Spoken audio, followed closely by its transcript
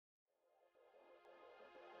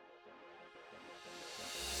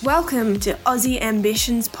Welcome to Aussie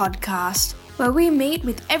Ambitions Podcast, where we meet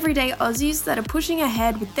with everyday Aussies that are pushing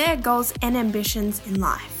ahead with their goals and ambitions in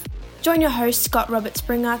life. Join your host Scott Robert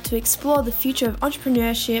Springer to explore the future of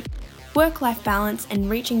entrepreneurship, work-life balance, and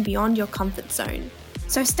reaching beyond your comfort zone.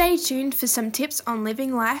 So stay tuned for some tips on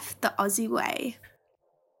living life the Aussie way.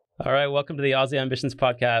 All right, welcome to the Aussie Ambitions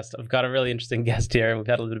Podcast. I've got a really interesting guest here. We've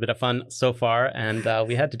had a little bit of fun so far, and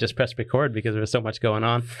we had to just press record because there was so much going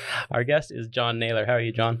on. Our guest is John Nayler. How are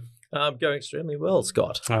you, John? I'm going extremely well,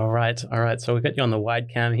 Scott. All right. So we got you on the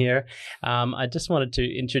wide cam here. I just wanted to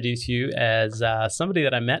introduce you as somebody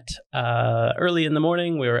that I met early in the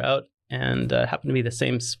morning. We were out and happened to be the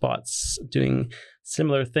same spots doing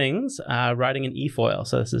similar things, riding an e-foil.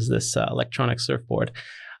 So this is this electronic surfboard.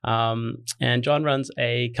 And John runs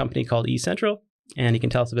a company called eCentral, and he can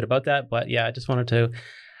tell us a bit about that. But yeah, I just wanted to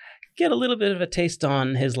get a little bit of a taste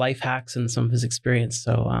on his life hacks and some of his experience.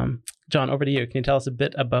 So, John, over to you. Can you tell us a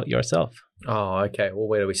bit about yourself? Oh, okay. Well,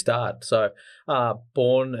 where do we start? So,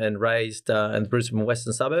 born and raised in the Brisbane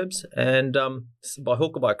Western suburbs, and by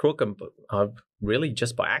hook or by crook, and really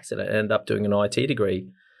just by accident, ended up doing an IT degree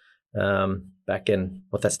back in,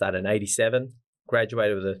 that started in 87,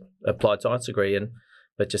 graduated with an applied science degree,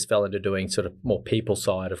 but just fell into doing sort of more people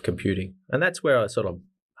side of computing. And that's where I sort of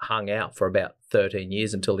hung out for about 13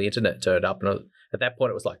 years until the internet turned up. And at that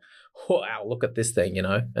point, it was like, wow, look at this thing,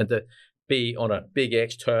 and to be on a big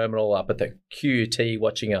X terminal up at the QT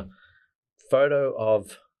watching a photo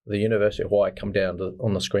of the University of Hawaii come down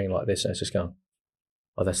on the screen like this, and it's just going,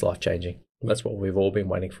 oh, that's life-changing. That's what we've all been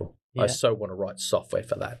waiting for. Yeah. I so want to write software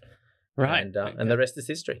for that. Right. And the rest is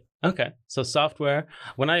history. Okay. So software,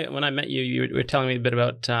 when I met you, you were telling me a bit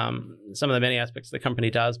about some of the many aspects the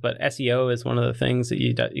company does, but SEO is one of the things that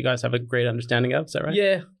you guys have a great understanding of. Is that right?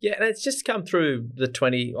 Yeah. And it's just come through the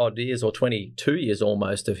 20 odd years or 22 years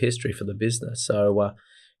almost of history for the business. So,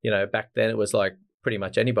 back then it was like pretty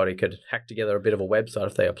much anybody could hack together a bit of a website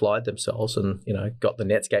if they applied themselves and, got the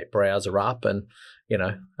Netscape browser up and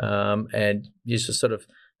you just sort of,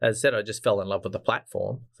 as I said, I just fell in love with the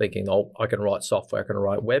platform, thinking, I can write software, I can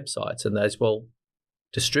write websites, and those,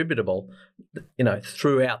 distributable,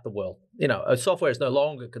 throughout the world. A software is no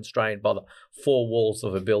longer constrained by the four walls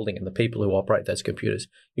of a building and the people who operate those computers.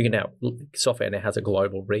 Software now has a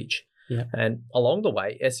global reach. Yeah. And along the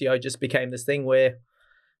way, SEO just became this thing where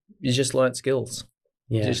you just learnt skills.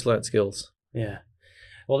 Yeah. You just learnt skills. Yeah.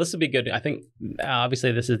 Well, this would be good. I think,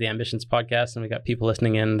 obviously, this is the Ambitions Podcast, and we got people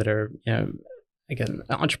listening in that are, again,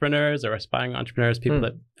 entrepreneurs or aspiring entrepreneurs, people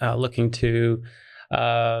that are looking to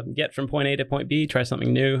get from point A to point B, try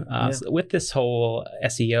something new. So with this whole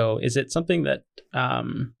SEO, is it something that,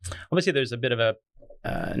 obviously there's a bit of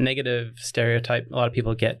a negative stereotype. A lot of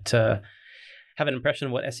people have an impression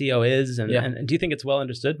of what SEO is. And do you think it's well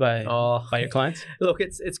understood by your clients? Look,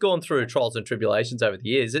 it's gone through trials and tribulations over the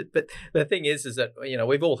years. But the thing is that,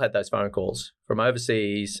 we've all had those phone calls from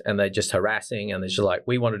overseas and they're just harassing and they're just like,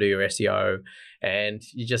 we want to do your SEO. And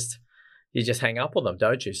you just hang up on them,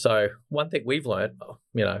 don't you? So one thing we've learned,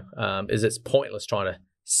 is it's pointless trying to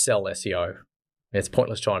sell SEO. It's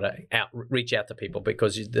pointless trying to reach out to people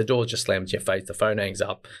because the door just slams in your face. The phone hangs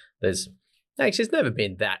up. Actually, it's never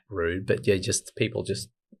been that rude, but people just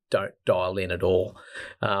don't dial in at all.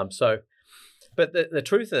 But the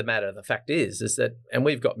truth of the matter, the fact is that, and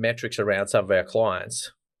we've got metrics around some of our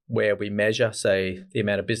clients where we measure, say, the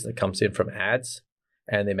amount of business that comes in from ads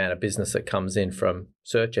and the amount of business that comes in from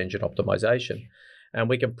search engine optimization. And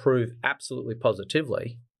we can prove absolutely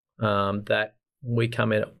positively that we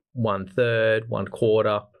come in at 1/3,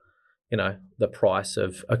 1/4, the price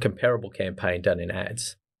of a comparable campaign done in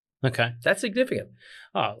ads. Okay. That's significant.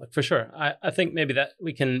 Oh, for sure. I think maybe that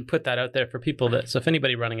we can put that out there for people so if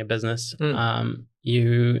anybody running a business,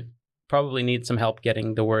 you probably need some help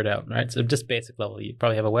getting the word out, right? So just basic level, you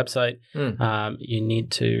probably have a website. You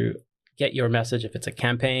need to get your message if it's a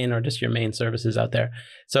campaign or just your main services out there.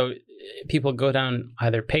 So people go down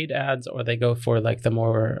either paid ads or they go for like the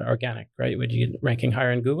more organic, right? Would you get ranking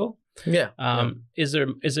higher in Google? Yeah. Is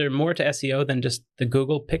there more to SEO than just the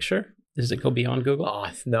Google picture? Does it go beyond Google?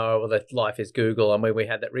 Oh, no, that life is Google. I mean, we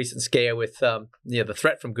had that recent scare with the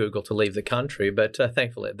threat from Google to leave the country, but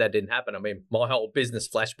thankfully that didn't happen. I mean, my whole business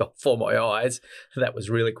flashed before my eyes. That was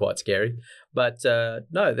really quite scary. But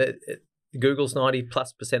no, Google's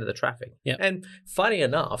 90+% of the traffic. Yeah. And funny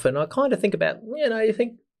enough, and I kind of think about, you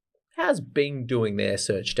think, how's Bing doing their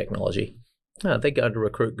search technology? They're going to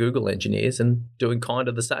recruit Google engineers and doing kind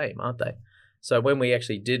of the same, aren't they? So when we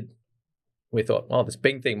actually did, we thought, this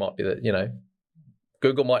Bing thing might be that,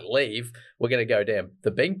 Google might leave. We're going to go down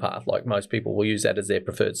the Bing path. Like most people will use that as their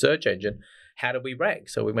preferred search engine. how did we rank?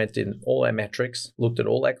 So we went in all our metrics, looked at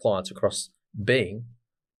all our clients across Bing,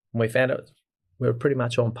 and we found out we were pretty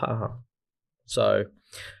much on par. So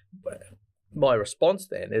my response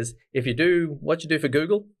then is, if you do what you do for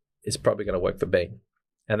Google, it's probably going to work for Bing.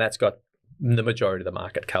 And that's got the majority of the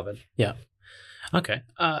market covered. Yeah. Okay.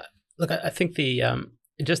 Look, I think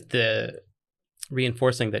just the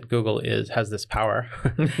reinforcing that Google has this power,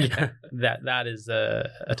 that is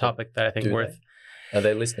a topic that I think worth. Are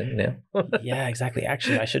they listening now? Yeah, exactly.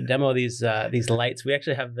 Actually, I should demo these lights. We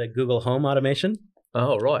actually have the Google Home automation.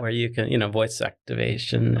 Oh, right. Where you can, voice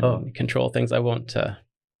activation and control things. I won't,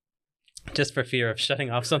 just for fear of shutting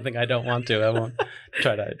off something I don't want to, I won't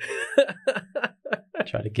try to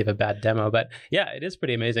give a bad demo. But yeah, it is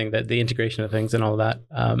pretty amazing that the integration of things and all that.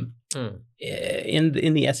 In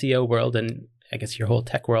the SEO world, and I guess your whole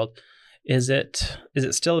tech world, is it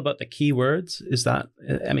still about the keywords? Is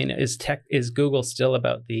Google still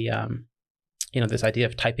about the this idea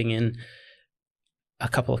of typing in a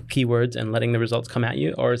couple of keywords and letting the results come at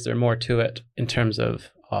you, or is there more to it in terms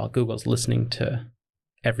of Google's listening to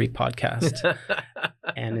every podcast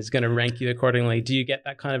and is going to rank you accordingly? Do you get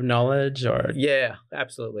that kind of knowledge? Or yeah,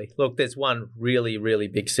 absolutely. Look, there's one really, really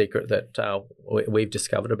big secret that we've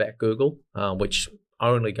discovered about Google, which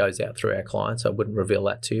only goes out through our clients. I wouldn't reveal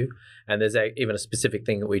that to you. And there's even a specific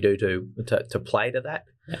thing that we do to play to that.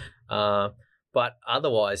 Yeah. But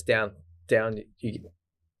otherwise, the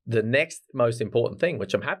next most important thing,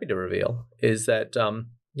 which I'm happy to reveal, is that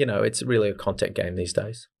it's really a content game these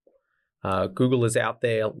days. Google is out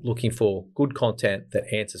there looking for good content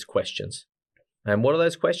that answers questions. And what are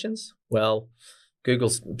those questions? Well,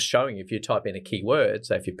 Google's showing you, if you type in a keyword,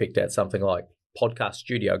 so if you picked out something like podcast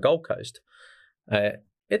studio Gold Coast,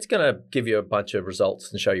 it's going to give you a bunch of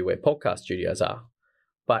results and show you where podcast studios are.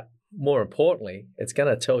 But more importantly, it's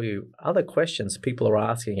going to tell you other questions people are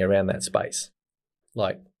asking around that space.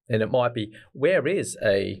 And it might be, where is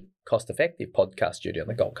a cost-effective podcast studio on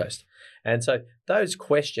the Gold Coast? And so those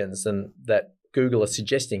questions that Google is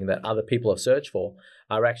suggesting that other people have searched for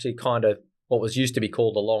are actually kind of what was used to be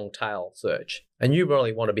called a long tail search. And you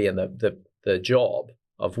really want to be in the job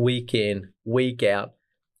of week in, week out,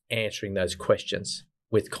 answering those questions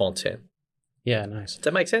with content. Yeah, nice. Does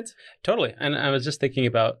that make sense? Totally. And I was just thinking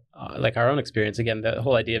about our own experience. Again, the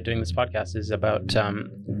whole idea of doing this podcast is about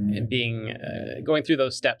going through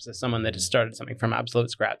those steps as someone that has started something from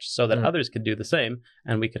absolute scratch, so that others could do the same,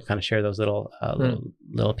 and we could kind of share those little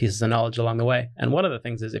pieces of knowledge along the way. And one of the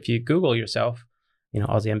things is, if you Google yourself,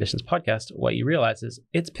 Aussie Ambitions podcast, what you realize is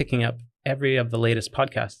it's picking up every of the latest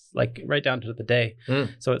podcasts, right down to the day.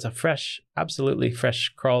 So it's a absolutely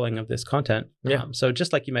fresh crawling of this content. Yeah. So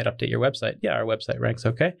just like you might update your website, our website ranks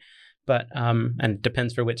okay, but and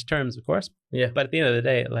depends for which terms, of course. Yeah. But at the end of the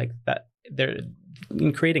day, that they're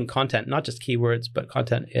in creating content, not just keywords, but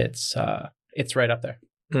content. It's right up there.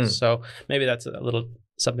 So maybe that's a little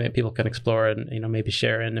something that people can explore and maybe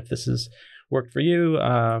share in if this is worked for you.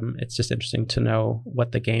 It's just interesting to know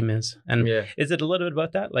what the game is. And is it a little bit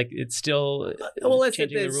about that? It's still changing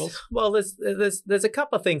the rules? Well, there's a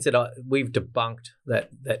couple of things that we've debunked that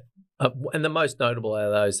and the most notable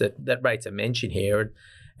are those that rates a mention here.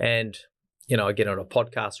 And I get on a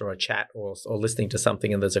podcast or a chat or listening to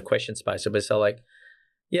something and there's a question space. So I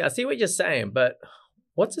see what you're saying, but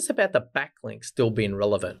what's this about the backlink still being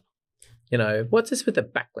relevant? What's this with the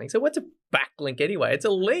backlink? So what's a backlink anyway? It's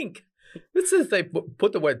a link. It says they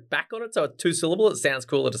put the word back on it, so it's 2 syllables. It sounds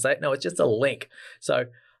cooler to say. No, it's just a link. So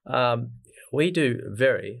we do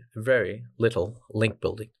very, very little link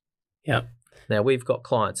building. Yeah. Now, we've got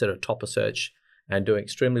clients that are top of search and doing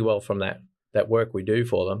extremely well from that work we do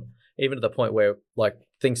for them, even to the point where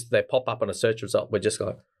things, they pop up on a search result, we're just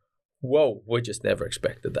like, whoa, we just never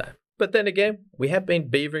expected that. But then again, we have been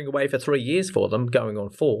beavering away for 3 years for them, going on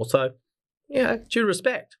 4. So, due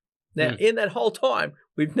respect. Now, in that whole time,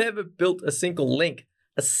 we've never built a single link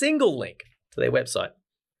to their website.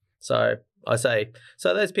 So I say,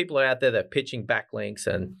 those people are out there that are pitching backlinks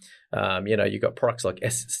and, you've got products like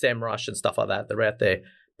SEMrush and stuff like that. They're out there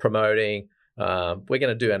promoting. We're going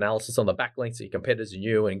to do analysis on the backlinks of your competitors and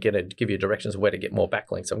you, and give you directions of where to get more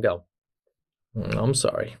backlinks. I'm going, I'm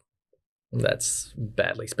sorry. That's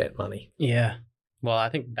badly spent money. Yeah. Well, I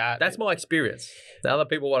think that's my experience. The other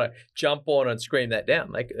people want to jump on and scream that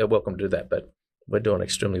down. They're welcome to do that, but we're doing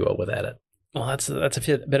extremely well without it. Well, that's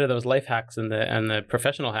a bit of those life hacks and the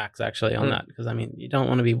professional hacks actually on that, because you don't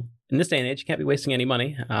want to be in this day and age. You can't be wasting any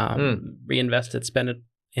money. Reinvest it, spend it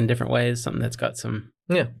in different ways. Something that's got some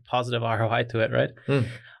positive ROI to it, right?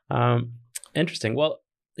 Interesting. Well,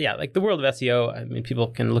 the world of SEO. People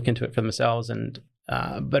can look into it for themselves, and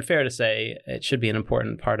But fair to say, it should be an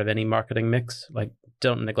important part of any marketing mix. Like,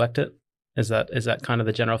 don't neglect it. Is that kind of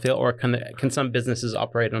the general feel, or can some businesses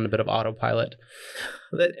operate on a bit of autopilot?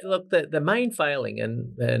 Look, the main failing,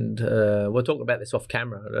 and we'll talk about this off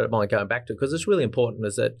camera. I don't mind going back to it because it's really important.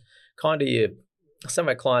 Is that kind of some of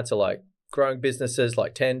our clients are like growing businesses,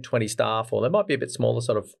 like 10, 20 staff, or they might be a bit smaller,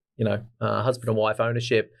 sort of husband and wife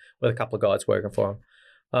ownership with a couple of guys working for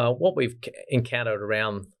them. What we've encountered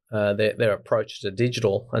around their approach to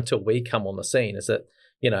digital until we come on the scene is that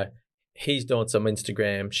he's doing some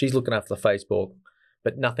Instagram, she's looking after the Facebook,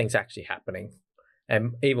 but nothing's actually happening.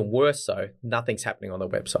 And even worse so, nothing's happening on the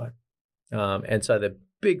website. And so the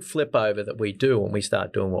big flip over that we do when we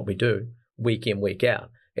start doing what we do week in, week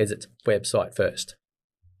out, is it's website first.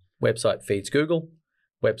 Website feeds Google,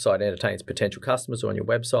 website entertains potential customers on your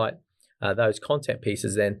website. Those content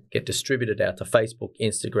pieces then get distributed out to Facebook,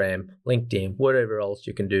 Instagram, LinkedIn, whatever else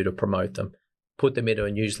you can do to promote them, put them into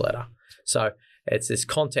a newsletter. So it's this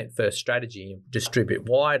content first strategy, distribute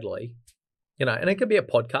widely, and it could be a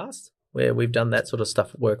podcast where we've done that sort of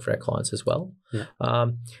stuff work for our clients as well. Yeah.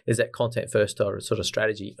 Is that content first sort of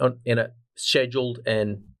strategy in a scheduled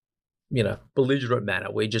and, belligerent manner.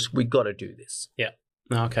 We got to do this. Yeah.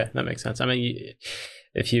 Okay. That makes sense. I mean,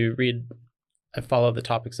 if you follow the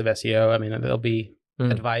topics of SEO, I mean, there'll be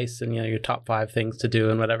advice and, your top 5 things to do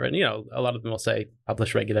and whatever. And, a lot of them will say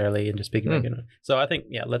publish regularly and just speak regularly. So I think,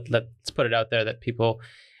 let's put it out there that people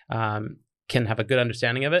can have a good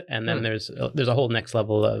understanding of it. And then there's a whole next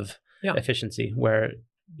level of efficiency where,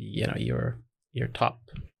 you're top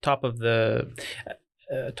of the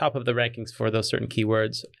rankings for those certain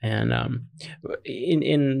keywords. And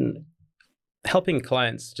in helping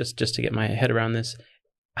clients, just to get my head around this,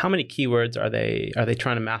 how many keywords are they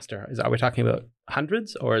trying to master? Are we talking about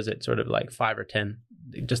hundreds, or is it sort of like 5 or 10,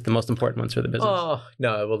 just the most important ones for the business? Oh,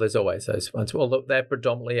 no. Well, there's always those ones. Well, look, they're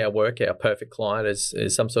predominantly our work. Our perfect client is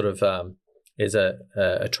some sort of is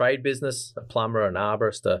a trade business, a plumber, an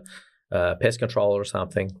arborist, a pest controller or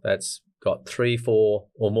something that's got 3, 4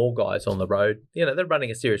 or more guys on the road. They're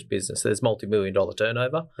running a serious business. There's multi-million-dollar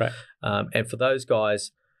turnover. Right. And for those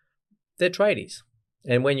guys, they're tradies.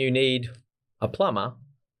 And when you need a plumber,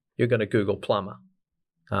 you're going to Google plumber.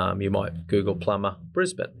 You might Google plumber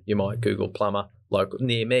Brisbane. You might Google plumber local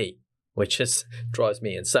near me, which just drives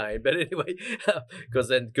me insane. But anyway, because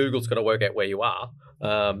then Google's got to work out where you are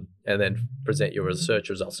and then present your search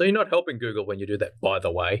results. So you're not helping Google when you do that, by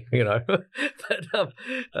the way,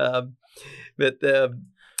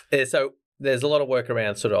 So there's a lot of work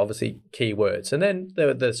around sort of obviously keywords. And then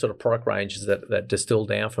the sort of product ranges that distill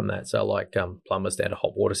down from that. So like plumbers down to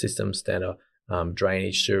hot water systems, down to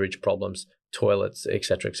drainage, sewage problems, toilets, et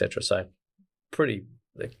cetera, et cetera. So pretty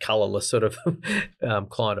colorless sort of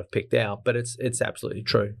client I've picked out, but it's absolutely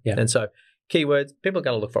true. Yeah. And so keywords, people are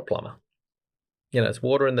going to look for a plumber. It's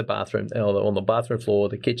water in the bathroom, or on the bathroom floor,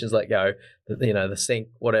 the kitchen's let go, the sink,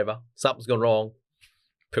 whatever, something's gone wrong,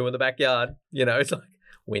 poo in the backyard, it's like,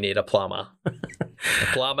 we need a plumber. A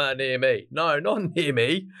plumber near me. No, not near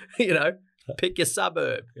me, Pick your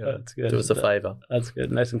suburb. That's good. Do us a favor. That's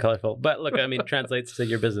good. Nice and colorful. But look, I mean, it translates to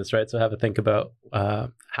your business, right? So have a think about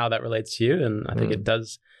how that relates to you. And I think it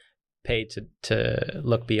does pay to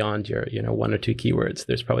look beyond your 1 or 2 keywords.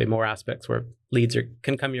 There's probably more aspects where leads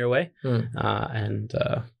can come your way. And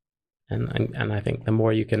I think the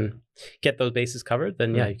more you can get those bases covered,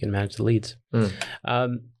 then you can manage the leads.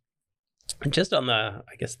 Just on the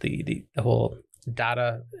whole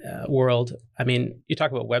data world, I mean, you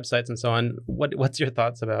talk about websites and so on. What's your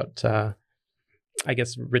thoughts about,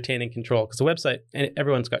 retaining control? Because the website,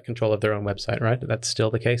 everyone's got control of their own website, right? That's still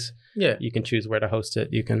the case. Yeah. You can choose where to host it.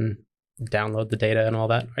 You can download the data and all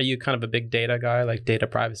that. Are you kind of a big data guy, like data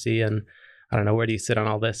privacy? And I don't know, where do you sit on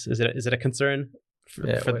all this? Is it a concern for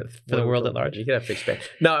the world at large? You can have to expand.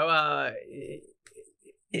 No,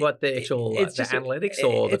 what the actual the analytics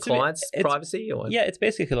or the client's privacy? Or? Yeah, it's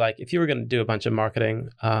basically like if you were going to do a bunch of marketing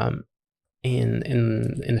in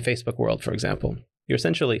the Facebook world, for example, you're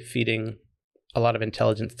essentially feeding a lot of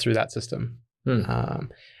intelligence through that system.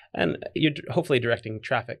 And you're hopefully directing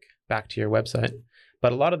traffic back to your website.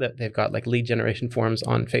 But a lot of that, they've got like lead generation forms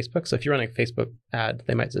on Facebook. So if you're running a Facebook ad,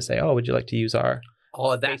 they might just say, "Oh, would you like to use our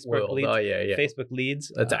that Facebook world leads?" Oh, yeah. Facebook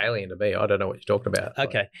leads. That's alien to me. I don't know what you're talking about.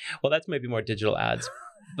 Okay. Well, that's maybe more digital ads.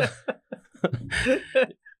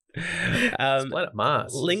 Planet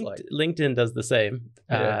Mars. LinkedIn does the same.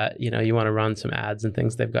 You want to run some ads and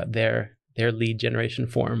things. They've got their lead generation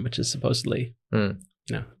form, which is supposedly,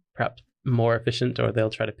 perhaps more efficient, or they'll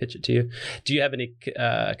try to pitch it to you. Do you have any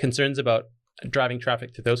concerns about driving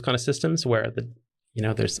traffic through those kind of systems where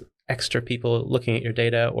there's extra people looking at your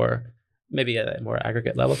data, or maybe at a more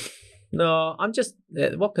aggregate level? No, I'm just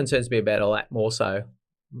what concerns me about all that more so.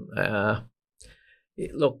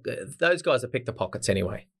 Look, those guys have picked the pockets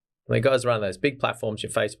anyway. I mean, guys run those big platforms,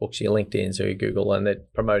 your Facebooks, your LinkedIn's, or your Google, and they're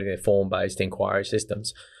promoting their form-based inquiry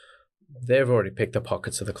systems. They've already picked the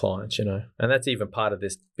pockets of the clients, and that's even part of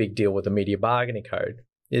this big deal with the media bargaining code.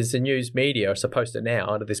 Is the news media are supposed to now,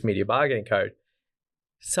 under this media bargaining code,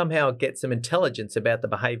 somehow get some intelligence about the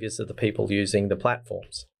behaviours of the people using the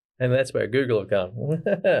platforms. And that's where Google have gone,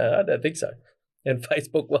 I don't think so. And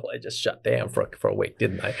Facebook, well, they just shut down for a week,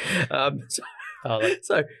 didn't they?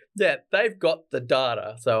 So, they've got the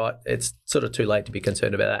data. So it's sort of too late to be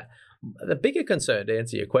concerned about that. The bigger concern, to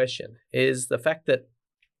answer your question, is the fact that,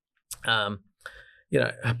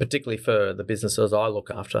 particularly for the businesses I look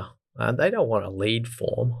after, they don't want a lead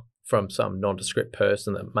form from some nondescript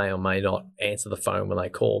person that may or may not answer the phone when they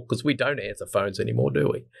call, because we don't answer phones anymore, do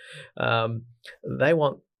we? They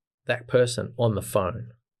want that person on the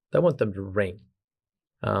phone. They want them to ring.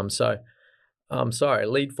 So I'm sorry,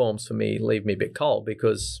 lead forms for me leave me a bit cold,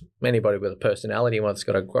 because anybody with a personality, anyone that's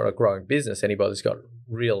got a growing business, anybody that's got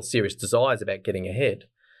real serious desires about getting ahead,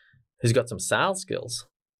 who's got some sales skills,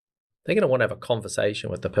 they're going to want to have a conversation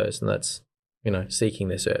with the person that's, seeking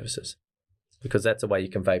their services, because that's the way you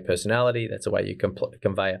convey personality. That's the way you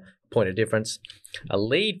convey a point of difference. A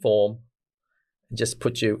lead form just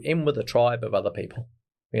puts you in with a tribe of other people,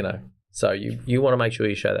 So you want to make sure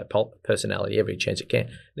you show that personality every chance you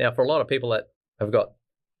can. Now, for a lot of people that have got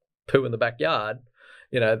poo in the backyard,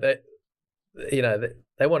 they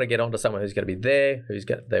want to get onto someone who's going to be there,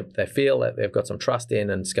 they feel that they've got some trust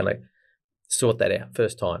in, and it's going to sort that out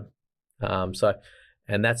first time.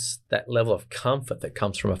 And that's that level of comfort that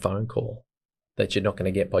comes from a phone call that you're not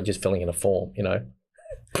going to get by just filling in a form.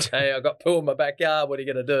 Hey, I got poo in my backyard. What are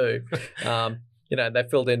you going to do? They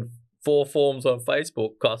filled in 4 forms on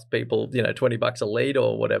Facebook, cost people, $20 a lead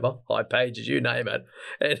or whatever, high pages, you name it.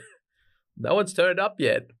 And no one's turned up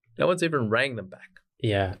yet. No one's even rang them back.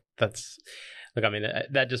 Yeah,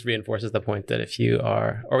 that just reinforces the point that if you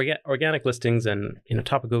are organic listings and,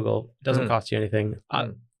 top of Google, it doesn't cost you anything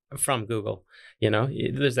from Google,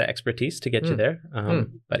 there's that expertise to get you there.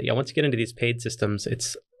 But once you get into these paid systems,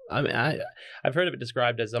 I've heard of it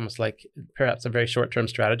described as almost like perhaps a very short-term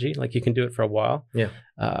strategy. Like you can do it for a while,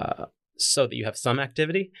 so that you have some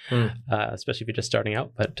activity, especially if you're just starting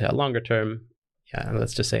out. But longer term,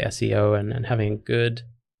 let's just say SEO and having a good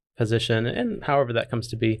position, and however that comes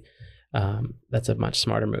to be, that's a much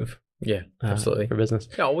smarter move. Yeah, absolutely. For business.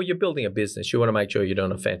 Well, you're building a business. You want to make sure you're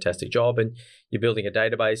doing a fantastic job, and you're building a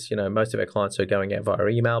database. Most of our clients are going out via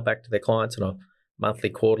email back to their clients on a monthly,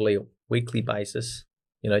 quarterly, weekly basis.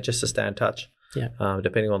 Just to stay in touch,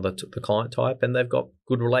 depending on the client type, and they've got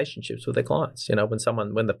good relationships with their clients. When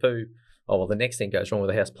the next thing goes wrong with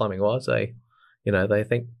the house plumbing wise, they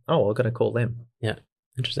think, we're going to call them. Yeah,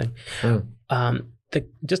 interesting.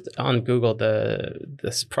 Just on Google,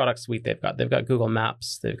 this product suite they've got Google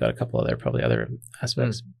Maps, they've got a couple other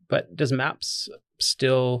aspects. But does Maps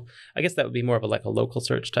still? I guess that would be more of a local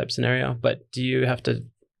search type scenario. But do you have to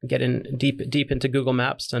get in deep into Google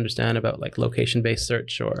Maps to understand about location-based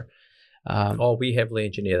search or? We heavily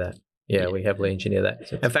engineer that. Yeah, we heavily engineer that.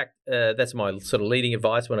 In fact, that's my sort of leading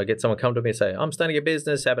advice when I get someone come to me and say, I'm starting a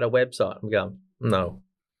business, how about a website? I'm going, no.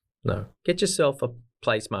 Get yourself a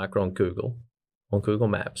place marker on Google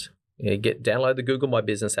Maps. Download the Google My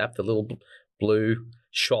Business app, the little blue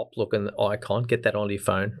shop-looking icon. Get that onto your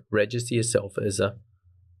phone. Register yourself as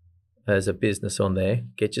a business on there.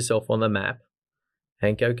 Get yourself on the map.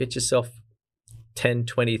 And go get yourself 10,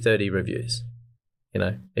 20, 30 reviews.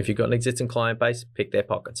 If you've got an existing client base, pick their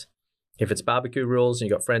pockets. If it's barbecue rules and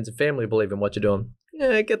you've got friends and family who believe in what you're doing,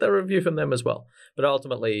 get that review from them as well. But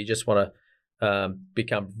ultimately, you just want to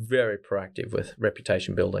become very proactive with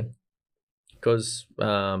reputation building. Because,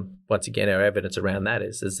 once again, our evidence around that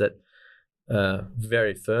is that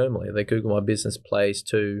very firmly that Google My Business plays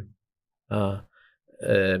to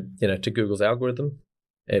Google's algorithm.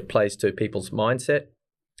 It plays to people's mindset.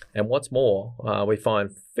 And what's more, we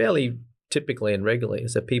find fairly typically and regularly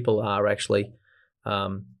is that people are actually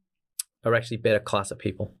better class of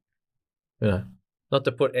people. Not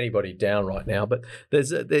to put anybody down right now, but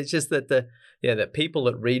there's just that people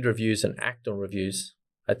that read reviews and act on reviews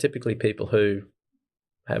are typically people who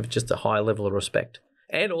have just a high level of respect,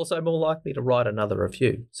 and also more likely to write another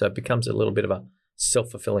review. So it becomes a little bit of a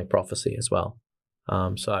self-fulfilling prophecy as well.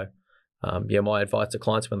 My advice to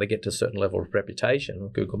clients when they get to a certain level of reputation on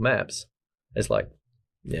Google Maps is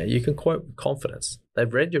you can quote with confidence.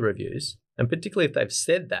 They've read your reviews, and particularly if they've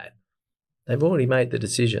said that, they've already made the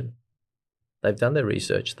decision. They've done their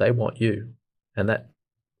research. They want you, and that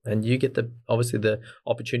And you get obviously the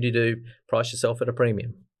opportunity to price yourself at a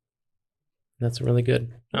premium. That's really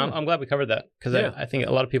good. I'm glad we covered that because I think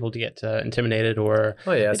a lot of people get intimidated or...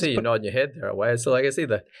 Oh, yeah. I see you nodding your head there away. So, like, I see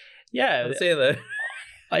the... Yeah. I see the...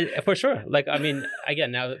 For sure. Like, I mean,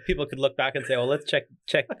 again, now people could look back and say, well, let's check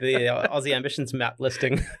the Aussie Ambitions map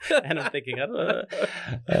listing. And I'm thinking, I don't know,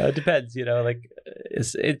 it depends, like,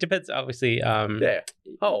 it depends, obviously. Yeah.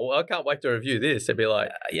 Oh, well, I can't wait to review this. It'd be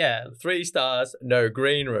like, 3 stars, no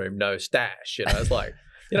green room, no stash. It's like,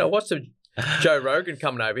 what's the... Joe Rogan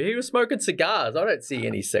coming over. He was smoking cigars. I don't see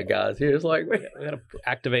any cigars. He was like, we got to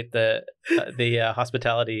activate the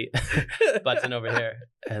hospitality button over here,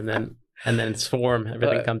 and then swarm.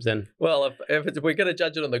 Everything comes in. Well, if we're going to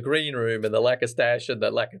judge it on the green room and the lack of stash and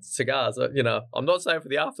the lack of cigars, I'm not saying for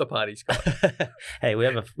the after party, Scott. Hey, we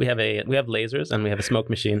have lasers and we have a smoke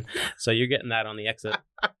machine, so you're getting that on the exit.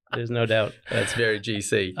 There's no doubt. That's very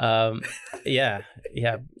GC. Yeah.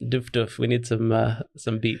 Doof doof. We need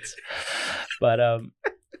some beats. But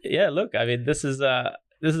look, I mean, this is a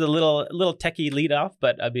little techie lead off,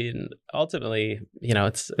 but I mean, ultimately,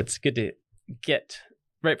 it's good to get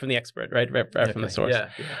right from the expert, right from the source.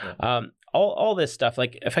 Yeah. All this stuff,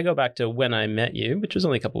 like if I go back to when I met you, which was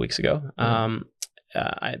only a couple weeks ago,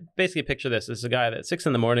 I basically picture this as a guy that's 6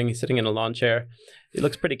 a.m. He's sitting in a lawn chair. He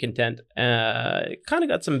looks pretty content. Kind of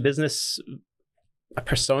got some business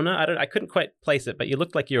persona. I couldn't quite place it, but you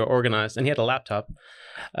looked like you were organized. And he had a laptop.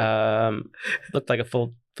 Looked like a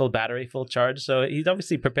full battery, full charge. So he's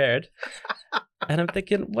obviously prepared. And I'm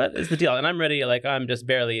thinking, what is the deal? And I'm ready. Like I'm just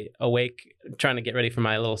barely awake, trying to get ready for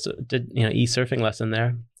my little e-surfing lesson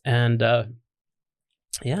there. And and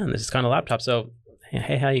this is kind of laptop. So.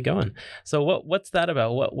 Hey, how you going? So what's that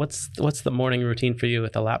about? What's the morning routine for you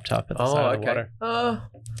with a laptop at the side of the water?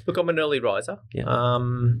 Look, I'm an early riser. Yeah.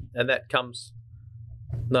 And that comes...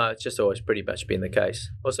 No, it's just always pretty much been the case.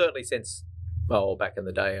 Well, certainly since, back in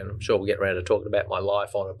the day, and I'm sure we'll get around to talking about my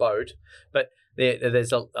life on a boat, but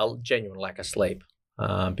there's a genuine lack of sleep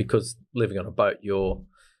because living on a boat,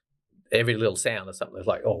 every little sound or something is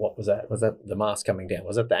like, oh, what was that? Was that the mast coming down?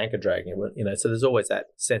 Was that the anchor dragging? So there's always that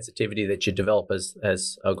sensitivity that you develop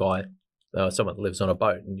as a guy, someone that lives on a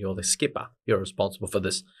boat, and you're the skipper. You're responsible for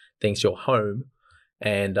this thing's your home,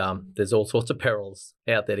 and there's all sorts of perils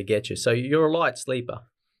out there to get you. So you're a light sleeper.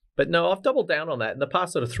 But no, I've doubled down on that. In the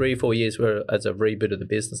past sort of 3 or 4 years, where as I've rebooted the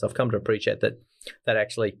business, I've come to appreciate that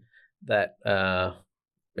actually that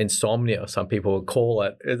insomnia, some people would call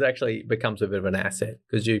it, actually becomes a bit of an asset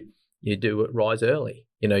because you do rise early.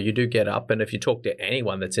 You do get up, and if you talk to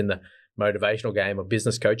anyone that's in the motivational game or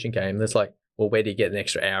business coaching game, that's like, well, where do you get an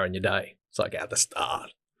extra hour in your day? It's like at the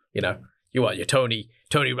start. You want your Tony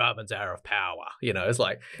Robbins hour of power. It's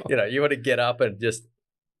like, you want to get up and just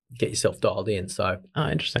get yourself dialed in. So,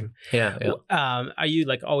 interesting. Yeah. Are you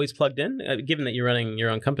like always plugged in? Given that you're running your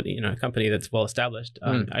own company, a company that's well established,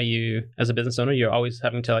 are you, as a business owner, you're always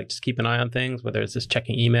having to like just keep an eye on things, whether it's just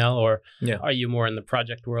checking email or are you more in the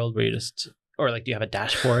project world where you just, or like, do you have a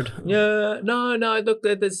dashboard? Yeah, no. Look,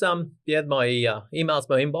 there's my email's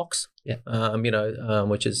my inbox. Yeah.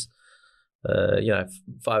 Which is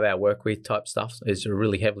 5-hour work week type stuff is a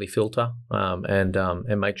really heavily filter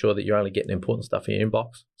and make sure that you're only getting important stuff in your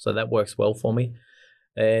inbox. So that works well for me.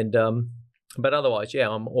 And but otherwise,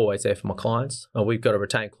 I'm always there for my clients. We've got a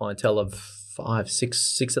retained clientele of 5,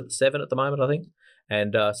 6, 7 at the moment, I think.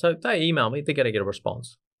 And so they email me, they're going to get a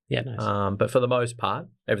response. Yeah, nice. But for the most part,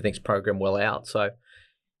 everything's programmed well out. So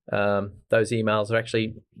those emails are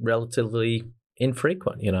actually relatively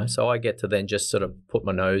infrequent, so I get to then just sort of poke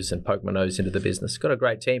my nose into the business. Got a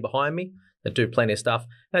great team behind me that do plenty of stuff.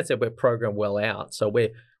 That said, we're programmed well out. So we're,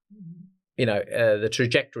 the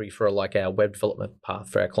trajectory for like our web development path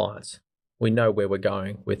for our clients, we know where we're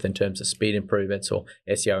going with in terms of speed improvements or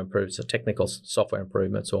SEO improvements or technical software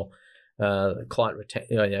improvements or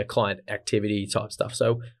client activity type stuff.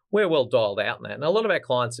 So we're well dialed out in that. And a lot of our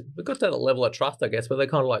clients, we've got that level of trust, I guess, where they're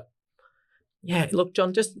kind of like, yeah, look,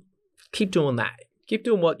 John, just keep doing that. Keep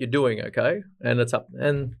doing what you're doing, okay? And it's up.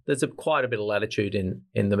 And there's quite a bit of latitude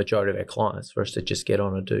in the majority of our clients for us to just get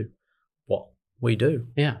on and do what we do.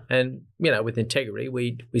 Yeah. And, with integrity,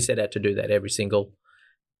 we set out to do that every single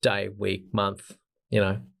day, week, month,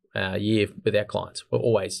 year with our clients. We're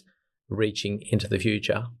always reaching into the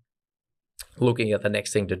future, looking at the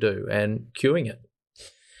next thing to do and queuing it.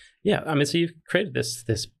 Yeah. I mean, so you've created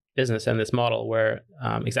this business and this model where,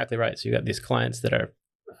 exactly right. So you got these clients that are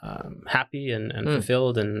happy and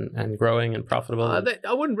fulfilled and growing and profitable.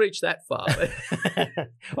 I wouldn't reach that far.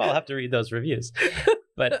 Well, I'll have to read those reviews.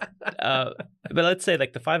 But let's say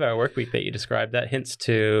like the 5-hour work week that you described, that hints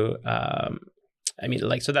to I mean,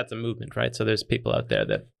 like, so that's a movement, right? So there's people out there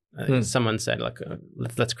that someone said, like,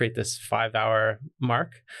 let's create this 5-hour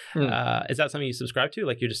mark. Is that something you subscribe to?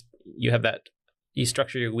 Like, you have that, you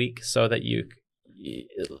structure your week so that you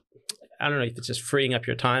I don't know if it's just freeing up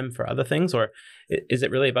your time for other things, or is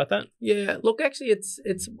it really about that? Yeah, look, actually, it's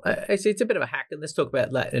a bit of a hack, and let's talk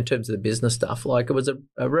about that in terms of the business stuff. Like, it was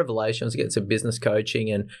a revelation. I was getting some business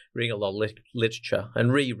coaching and reading a lot of literature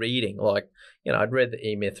and rereading. Like, I'd read the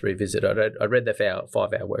E-Myth Revisited. I read the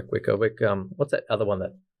 5-Hour Work Week. What's that other one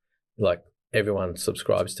that like everyone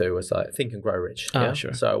subscribes to? Was like Think and Grow Rich. Oh,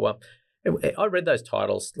 sure. So I read those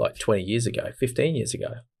titles like 20 years ago, 15 years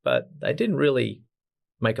ago, but they didn't really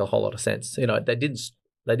make a whole lot of sense. They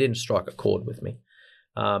didn't strike a chord with me.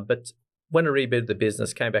 But when I rebooted the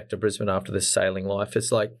business, came back to Brisbane after this sailing life,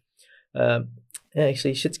 it's like,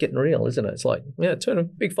 actually, shit's getting real, isn't it? It's like,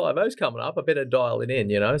 big 5-0's coming up. I better dial it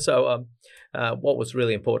in, So what was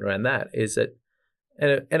really important around that is that,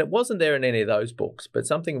 and it wasn't there in any of those books, but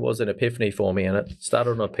something was an epiphany for me, and it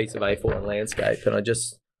started on a piece of A4 in landscape, and I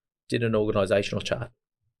just did an organisational chart.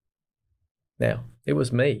 Now, it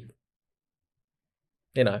was me.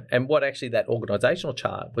 And what actually that organisational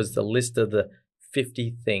chart was the list of the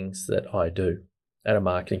 50 things that I do. Had a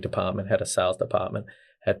marketing department, had a sales department,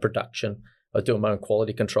 had production. I was doing my own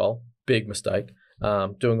quality control, big mistake,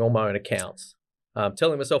 doing all my own accounts,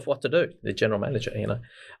 telling myself what to do, the general manager,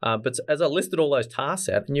 But as I listed all those tasks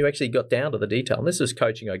out, and you actually got down to the detail, and this was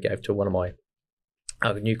coaching I gave to one of my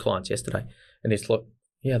new clients yesterday, and he's like,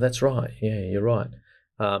 yeah, that's right. Yeah, you're right.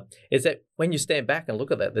 Is that when you stand back and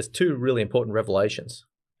look at that, there's two really important revelations.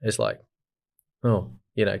 It's like,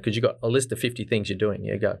 because you got a list of 50 things you're doing.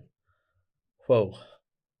 You go, whoa,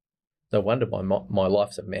 no wonder my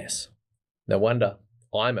life's a mess. No wonder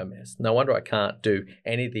I'm a mess. No wonder I can't do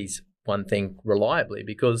any of these one thing reliably,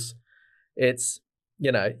 because it's,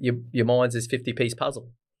 your mind's this 50-piece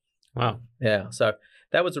puzzle. Wow. Yeah. So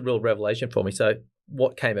that was a real revelation for me. So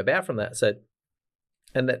what came about from that?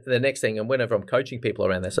 And the next thing, and whenever I'm coaching people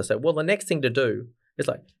around this, I say, well, the next thing to do is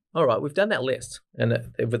like, all right, we've done that list, and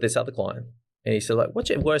with this other client, and he said, like, what's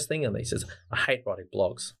your worst thing? And he says, I hate writing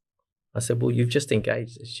blogs. I said, well, you've just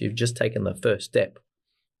engaged this. You've just taken the first step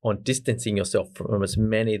on distancing yourself from as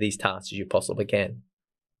many of these tasks as you possibly can,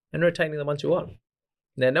 and retaining the ones you want.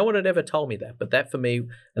 Now, no one had ever told me that, but that for me,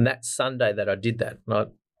 and that Sunday that I did that, and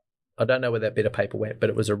I don't know where that bit of paper went, but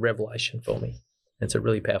it was a revelation for me. It's a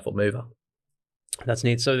really powerful mover. That's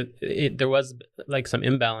neat. So there was like some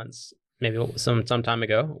imbalance maybe some time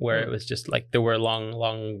ago where it was just like there were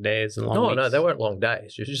long days and long weeks. No, they weren't long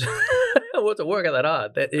days. You just wasn't working that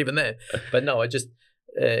hard even then. But no, I just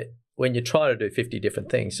when you try to do 50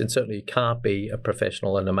 different things, and certainly you can't be a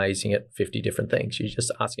professional and amazing at 50 different things. You're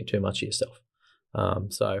just asking too much of yourself.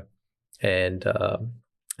 And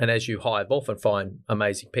as you hive off and find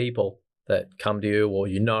amazing people that come to you, or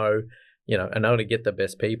and only get the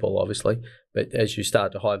best people, obviously. But as you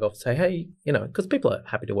start to hive off, say, hey, because people are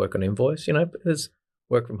happy to work on invoice, there's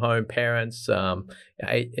work from home parents,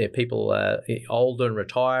 people older and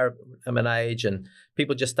retire in age, and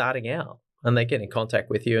people just starting out, and they get in contact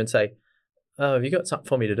with you and say, oh, have you got something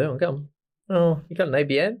for me to do? And go, oh, you got an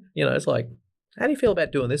ABN? It's like, how do you feel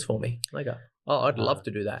about doing this for me? And they go, oh, I'd love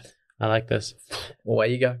to do that. I like this. Well, away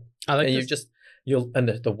you go. I like and this. And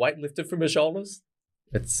the weight lifted from your shoulders.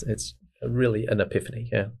 It's really an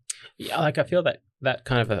epiphany. Yeah, like I feel that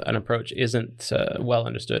kind of an approach isn't well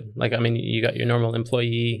understood. Like, I mean, you got your normal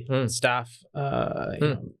employee staff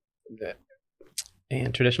and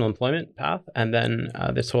traditional employment path, and then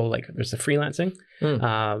this whole there's the freelancing.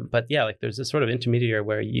 But yeah, like there's this sort of intermediary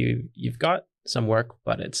where you've got some work,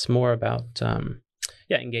 but it's more about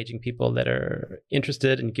engaging people that are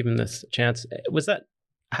interested and giving this a chance.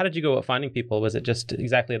 How did you go about finding people? Was it just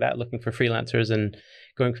exactly that, looking for freelancers and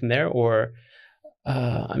going from there? Or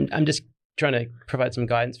I'm just trying to provide some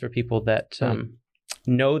guidance for people that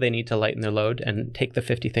know they need to lighten their load and take the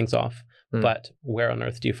 50 things off. But where on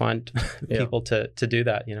earth do you find people to do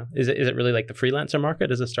that? Is it really like the freelancer market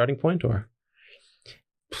as a starting point, or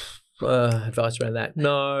advice around that?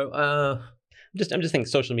 No. I'm just thinking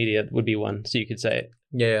social media would be one. So you could say,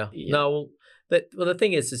 no. The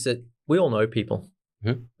thing is that we all know people.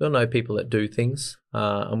 Mm-hmm. We all know people that do things,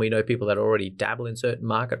 and we know people that already dabble in certain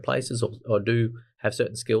marketplaces or do have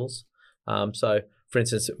certain skills. So, for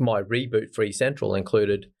instance, my reboot for eCentral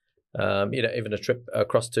included, even a trip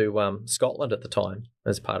across to Scotland at the time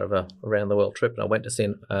as part of a around the world trip, and I went to see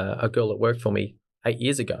a girl that worked for me 8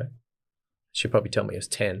 years ago. She'd probably tell me it was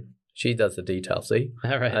 10. She does the detail. See,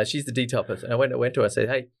 all right. She's the detail person. I went to her. I said,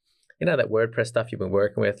 hey, that WordPress stuff you've been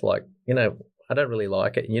working with, I don't really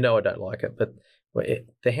like it. And I don't like it, but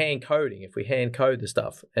the hand coding, if we hand code the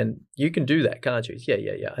stuff, and you can do that, can't you?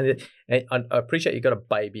 Yeah. And I appreciate you got a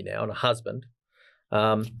baby now and a husband.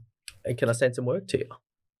 And can I send some work to you?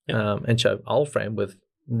 Yeah. And show old friend with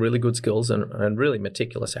really good skills and really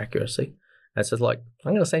meticulous accuracy. And so it's like,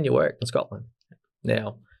 I'm going to send you work in Scotland.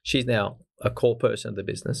 Now, she's now a core person of the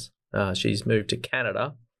business. She's moved to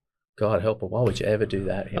Canada. God help her. Why would you ever do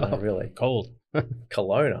that? Really. Cold.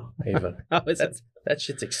 Kelowna, even. That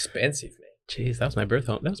shit's expensive, man. Jeez, that was my birth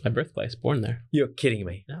home. That was my birthplace. Born there. You're kidding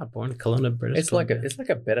me. Yeah, born in Kelowna, British It's like Columbia.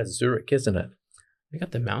 a better Zurich, isn't it? We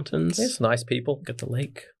got the mountains. It's nice people. Got the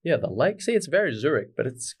lake. Yeah, the lake. See, it's very Zurich, but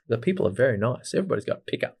the people are very nice. Everybody's got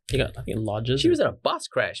pickup. You got, I think, lodges. She was in a bus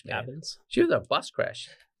crash, man. cabins. She was in a bus crash.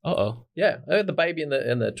 Uh-oh. Yeah, I had the baby in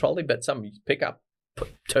the trolley, but some pickup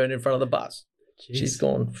turned in front of the bus. Jeez. She's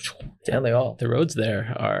gone down the aisle. The roads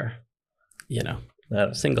there are,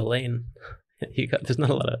 single lane. There's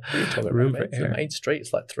not a lot of room for It's air. the main street.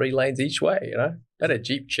 It's like 3 lanes each way, Had a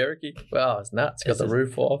Jeep Cherokee. Wow, it's nuts. Got the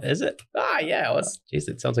roof off. Is it? Yeah. It was. Jeez,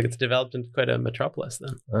 it sounds like it's developed into quite a metropolis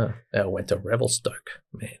then. I went to Revelstoke,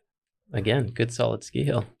 man. Again, good solid ski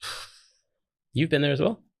hill. You've been there as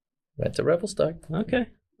well? Went to Revelstoke. Okay.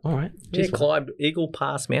 All right. Yeah, Jeez, climbed Eagle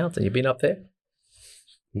Pass Mountain. You been up there?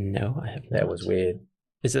 no, I have not. That was weird.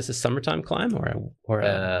 Is this a summertime climb or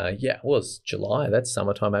a... Yeah, it was July. That's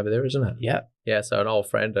summertime over there, isn't it? Yeah. Yeah, so an old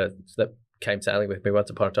friend that came sailing with me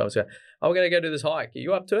once upon a time was going, we're going to go do this hike. Are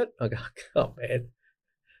you up to it? I go, oh, man.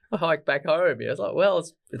 I hike back home. I was like, well,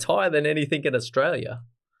 it's higher than anything in Australia.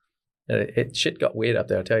 And shit got weird up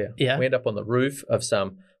there, I tell you. Yeah. We ended up on the roof of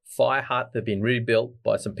some fire hut that had been rebuilt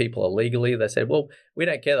by some people illegally. They said, well, we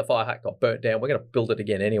don't care the fire hut got burnt down. We're going to build it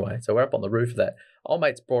again anyway. So we're up on the roof of that. Old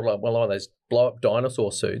mate's brought one of those blow-up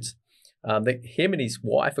dinosaur suits. Him and his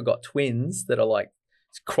wife have got twins that are like,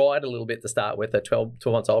 cried a little bit to start with. They're 12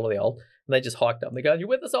 months older than the old. And they just hiked up and they go, you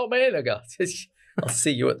with us, old man? I go, I'll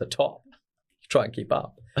see you at the top. Try and keep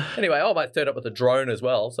up. Anyway, old mate turned up with a drone as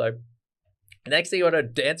well. So next thing you know,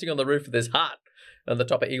 dancing on the roof of this hut on the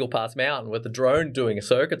top of Eagle Pass Mountain with the drone doing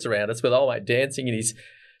circuits around us with old mate dancing in his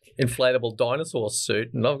inflatable dinosaur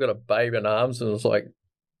suit. And I've got a baby in arms and it's like,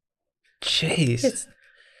 jeez.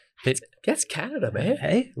 That's Canada, man.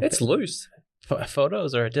 Hey, it's loose.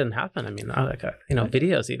 Photos or it didn't happen. I mean,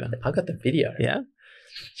 videos even. I got the video. Yeah.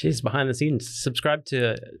 Jeez, behind the scenes. Subscribe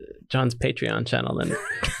to John's Patreon channel and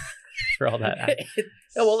for all that.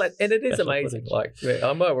 And it is amazing. Footage. Like,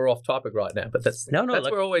 I know we're off topic right now, but that's where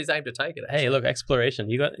we always aim to take it. Actually. Hey, look, exploration.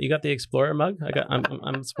 You got the Explorer mug.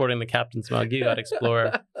 I'm sporting the Captain's mug. You got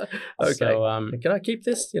Explorer. Okay. So, can I keep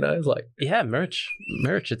this? It's like merch.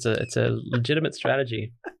 It's a legitimate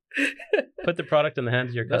strategy. Put the product in the hands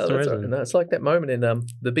of your customers. Right. No, it's like that moment in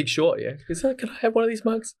The Big Short. Yeah, he's like, can I have one of these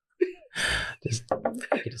mugs? You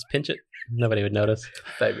just pinch it. Nobody would notice.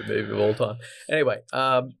 Favorite movie of all time. Anyway,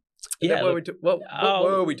 what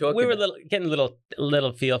were we talking? We were getting a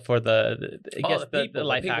little feel for the life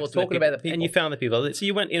people hacks. Talking about the people, and you found the people. So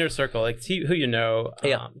you went inner circle, like see who you know.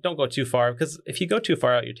 Yeah. Don't go too far because if you go too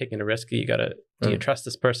far out, you're taking a risk. You gotta do you trust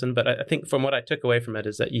this person? But I think from what I took away from it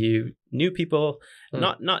is that you knew people,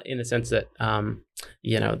 not in the sense that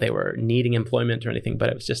they were needing employment or anything, but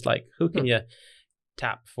it was just like who can you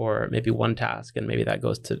tap for maybe one task, and maybe that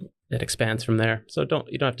it expands from there. So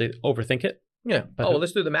you don't have to overthink it. Yeah. But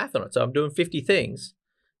let's do the math on it. So I'm doing 50 things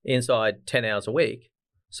inside 10 hours a week.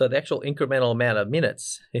 So the actual incremental amount of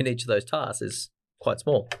minutes in each of those tasks is quite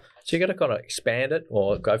small. So you got to kind of expand it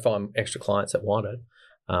or go find extra clients that want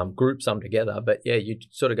it, group some together. But yeah, you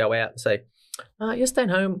sort of go out and say, you're staying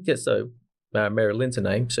home. Yeah, so Mary Lynn's her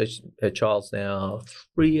name. So her child's now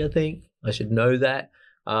 3, I think. I should know that.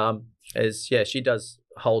 She does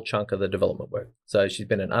a whole chunk of the development work. So she's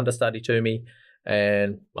been an understudy to me.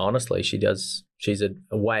 And honestly, she's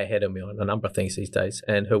a way ahead of me on a number of things these days,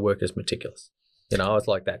 and her work is meticulous. I was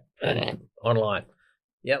like that online.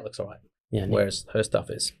 Yeah, it looks all right. Yeah, whereas her stuff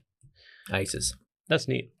is aces. That's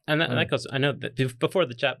neat. And that goes, I know that before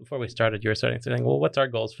we started, you were starting to think, well, what's our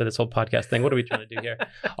goals for this whole podcast thing? What are we trying to do here?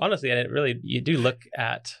 Honestly, you do look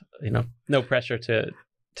at, no pressure to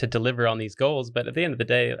deliver on these goals, but at the end of the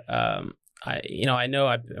day, I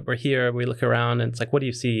know we're here, we look around and it's like, what do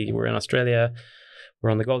you see? We're in Australia, we're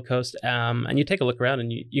on the Gold Coast, and you take a look around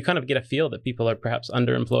and you kind of get a feel that people are perhaps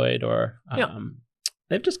underemployed or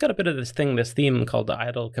they've just got a bit of this theme called the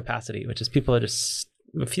idle capacity, which is people are just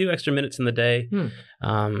a few extra minutes in the day,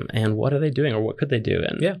 and what are they doing or what could they do?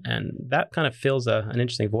 And that kind of fills an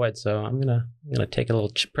interesting void. So I'm gonna take a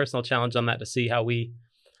little personal challenge on that to see how we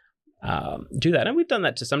do that. And we've done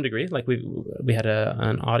that to some degree. Like we had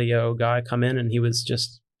an audio guy come in and he was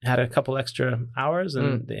just had a couple extra hours,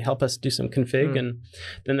 and they help us do some config, and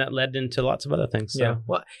then that led into lots of other things. So. Yeah,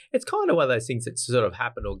 well, it's kind of one of those things that sort of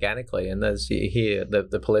happened organically, and as you hear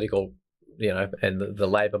the political, and the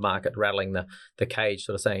labour market rattling the cage,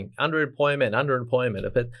 sort of saying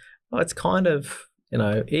underemployment, but it's kind of,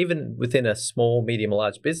 even within a small, medium,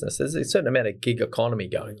 large business, there's a certain amount of gig economy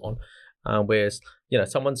going on, whereas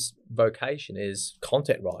someone's vocation is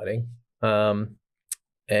content writing.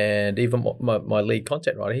 And even my lead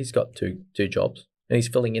content writer, he's got two jobs, and he's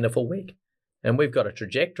filling in a full week. And we've got a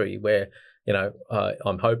trajectory where,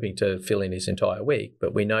 I'm hoping to fill in his entire week,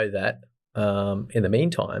 but we know that in the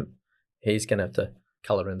meantime, he's going to have to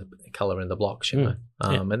color in the blocks, and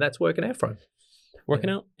that's working out for him.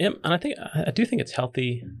 Working out, yeah. And I do think it's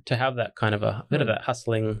healthy to have that kind of a bit of that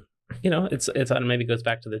hustling. It's maybe goes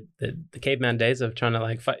back to the caveman days of trying to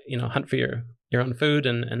like fight, hunt for your own food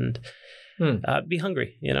and be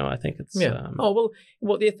hungry. I think it's well,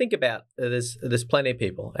 you think about there's plenty of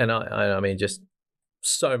people, and I mean just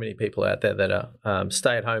so many people out there that are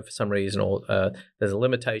stay at home for some reason, or there's a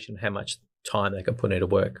limitation how much time they can put into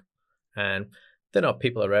work, and they're not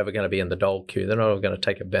people that are ever going to be in the dole queue. They're not ever going to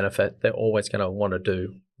take a benefit. They're always going to want to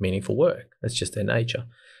do meaningful work. That's just their nature.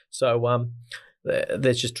 So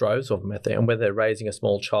there's just droves of them out there, and whether they're raising a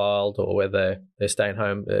small child or whether they're staying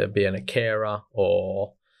home, being a carer,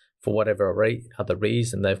 or for whatever other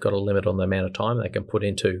reason, they've got a limit on the amount of time they can put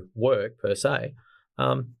into work per se.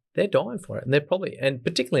 They're dying for it, and they're probably, and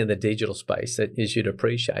particularly in the digital space, that is you'd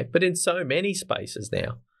appreciate. But in so many spaces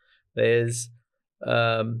now, there's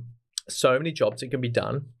so many jobs that can be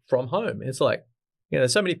done from home. It's like,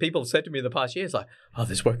 so many people have said to me in the past year, it's like, oh,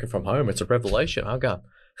 this working from home, it's a revelation. I'll go,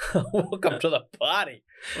 welcome to the party.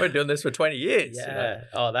 We're doing this for 20 years. Yeah.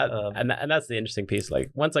 Oh, and that's the interesting piece. Like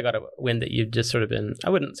once I got a wind that you've just sort of been, I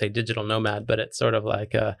wouldn't say digital nomad, but it's sort of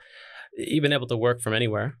like you've been able to work from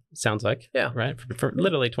anywhere, sounds like. Yeah. Right? For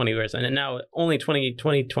literally 20 years. And now only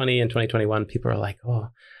 2020 and 2021, people are like, oh,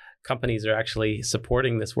 companies are actually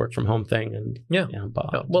supporting this work from home thing. And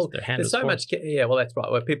well, their hand there's so much. Yeah, well, that's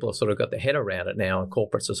right. Where people have sort of got their head around it now, and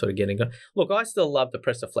corporates are sort of getting. Look, I still love to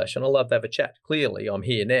press the flesh, and I love to have a chat. Clearly, I'm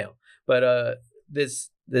here now, but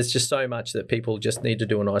there's just so much that people just need to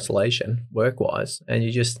do in isolation, work-wise, and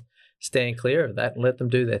you just stand clear of that and let them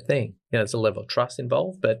do their thing. There's a level of trust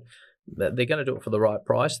involved, but they're going to do it for the right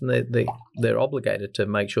price, and they're obligated to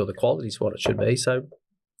make sure the quality is what it should be. So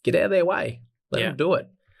get out of their way, let them do it.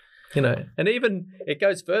 And even it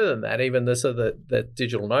goes further than that. Even the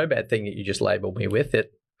digital nomad thing that you just labelled me with,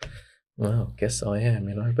 well, I guess I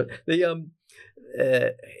am, But the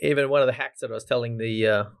even one of the hacks that I was telling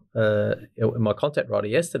my content writer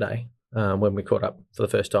yesterday, when we caught up for the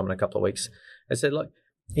first time in a couple of weeks, I said, look,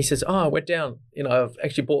 he says, I went down, I've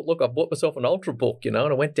actually I bought myself an Ultrabook, and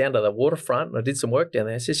I went down to the waterfront and I did some work down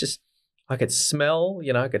there. It's just, I could smell,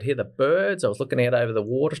 I could hear the birds. I was looking out over the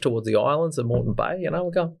water towards the islands of Moreton Bay,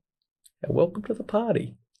 we're going, welcome to the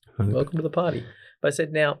party. Welcome to the party. But I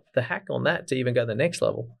said, now, the hack on that to even go to the next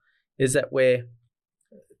level is that where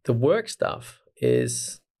the work stuff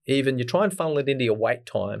is even, you try and funnel it into your wait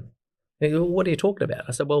time. And you go, well, what are you talking about?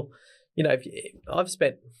 I said, well, I've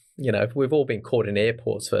spent, we've all been caught in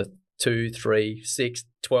airports for 2, 3, 6,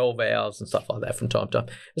 12 hours and stuff like that from time to time.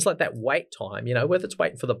 It's like that wait time, whether it's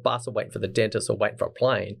waiting for the bus or waiting for the dentist or waiting for a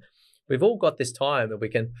plane. We've all got this time that we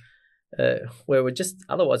can, where we're just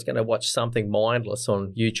otherwise going to watch something mindless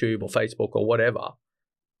on YouTube or Facebook or whatever.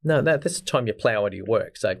 No, that's the time you plow into your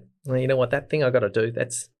work. So, well, you know what, that thing I got to do,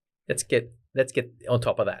 let's get on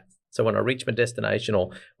top of that. So when I reach my destination, or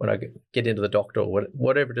when I get into the doctor, or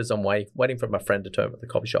whatever it is I'm waiting for my friend to turn up at the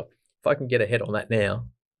coffee shop, if I can get ahead on that now,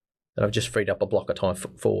 then I've just freed up a block of time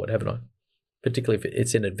forward, haven't I? Particularly if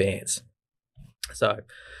it's in advance. So,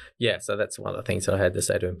 so that's one of the things that I had to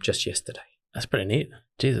say to him just yesterday. That's pretty neat.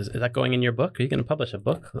 Jesus, is that going in your book? Are you going to publish a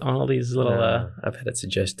book on all these little... I've had it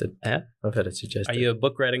suggested. Yeah? I've had it suggested. Are you a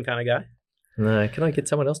book writing kind of guy? No, can I get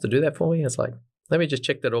someone else to do that for me? It's like, let me just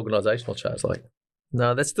check that organizational chart. It's like,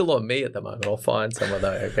 no, that's still on me at the moment. I'll find someone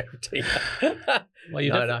though, I guarantee. Well,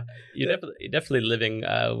 you're definitely living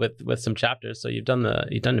with some chapters. So you've done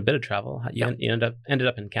a bit of travel. You ended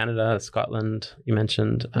up in Canada, Scotland. You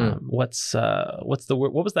mentioned. What was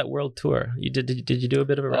that world tour? Did you do a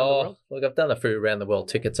bit of around the world? Look, I've done a few around the world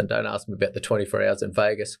tickets, and don't ask me about the 24 hours in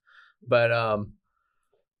Vegas. But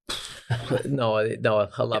no, I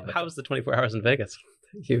love it. How was the 24 hours in Vegas?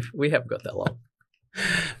 We haven't got that long.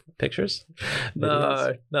 Pictures?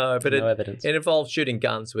 No, but evidence. It involved shooting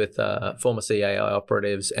guns with former CAI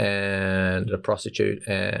operatives and a prostitute,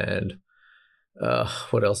 and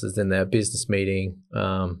what else is in there? Business meeting.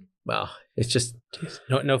 Well, it's just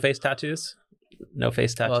no face tattoos. no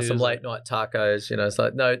face tattoos. Some late night tacos. It's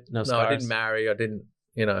like no, scars. I didn't marry. I didn't.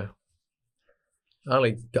 I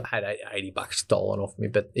only had $80 stolen off me,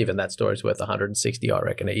 but even that story's worth 160, I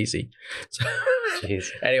reckon, easy. So,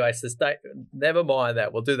 anyway, so never mind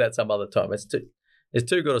that. We'll do that some other time. It's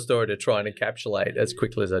too good a story to try and encapsulate as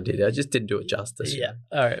quickly as I did. I just didn't do it justice. Yeah.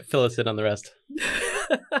 All right, fill us in on the rest.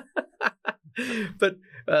 But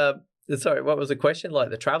sorry, what was the question?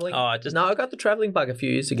 Like the traveling? I got the traveling bug a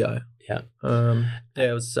few years ago. Yeah.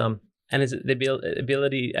 It was. And is it the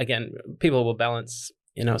ability again? People will balance.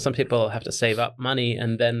 Some people have to save up money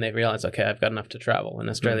and then they realize, okay, I've got enough to travel. In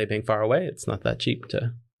Australia being far away, it's not that cheap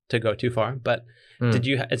to go too far. But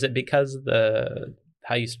is it because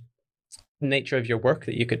nature of your work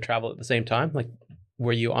that you could travel at the same time? Like,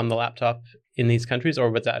 were you on the laptop in these countries,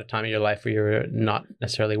 or was that a time of your life where you were not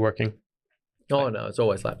necessarily working? Oh, no, it's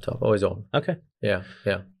always laptop, always on. Okay. Yeah.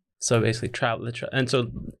 So basically travel. And so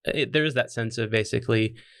there is that sense of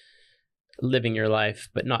basically living your life,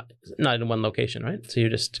 but not in one location, right? So you're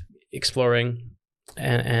just exploring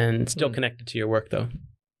and still connected to your work, though.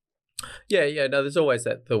 Yeah. No, there's always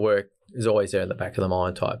that. The work is always there in the back of the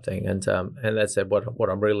mind type thing, and that's what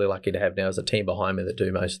I'm really lucky to have now is a team behind me that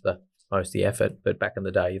do most of the effort. But back in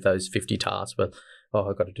the day, those 50 tasks were,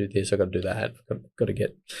 I've got to do this, I've got to do that, I've got to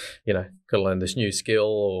get, got to learn this new skill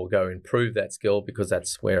or go improve that skill because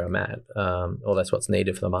that's where I'm at, or that's what's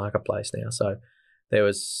needed for the marketplace now. So there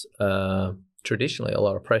was traditionally a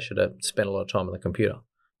lot of pressure to spend a lot of time on the computer.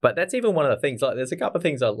 But that's even one of the things, like there's a couple of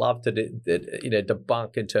things I love to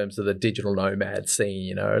debunk in terms of the digital nomad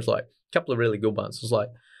scene, It's like a couple of really good ones. It's like,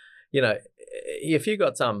 if you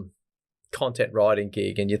got some content writing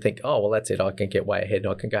gig and you think, oh, well, that's it, I can get way ahead.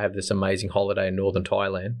 I can go have this amazing holiday in northern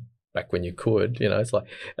Thailand, back when you could, it's like,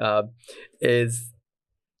 is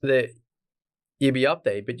that you'd be up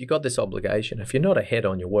there, but you got this obligation. If you're not ahead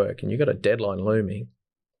on your work and you've got a deadline looming,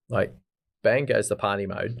 like bang goes the party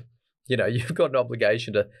mode. You've got an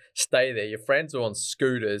obligation to stay there. Your friends are on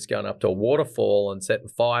scooters going up to a waterfall and setting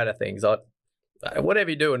fire to things. Whatever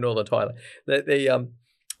you do in northern Thailand,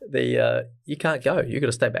 you can't go. You've got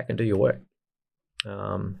to stay back and do your work.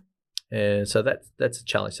 And so that's a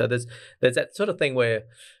challenge. So there's that sort of thing where,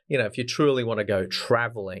 if you truly want to go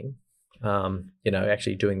traveling,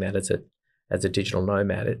 actually doing that as a digital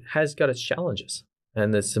nomad, it has got its challenges.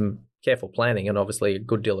 And there's some careful planning and obviously a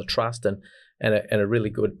good deal of trust and a really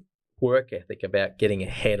good work ethic about getting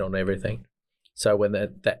ahead on everything. So when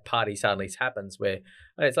that party suddenly happens where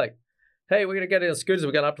it's like, hey, we're going to get in scooters,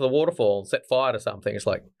 we're going up to the waterfall and set fire to something. It's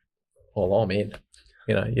like, well, I'm in.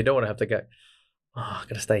 You don't want to have to go, I've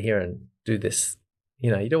got to stay here and do this. You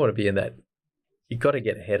don't want to be in that. You've got to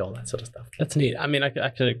get ahead on that sort of stuff. That's neat. I mean, I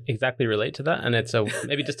can exactly relate to that. And it's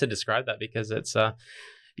maybe just to describe that, because it's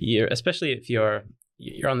especially if you're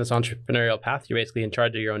on this entrepreneurial path, you're basically in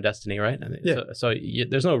charge of your own destiny, right? And so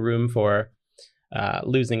there's no room for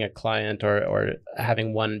losing a client or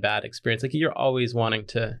having one bad experience. Like, you're always wanting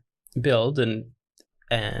to build and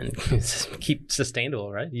keep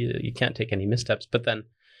sustainable, right? You can't take any missteps, but then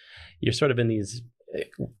you're sort of in these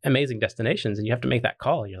amazing destinations and you have to make that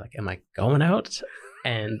call. You're like, am I going out?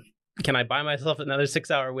 And can I buy myself another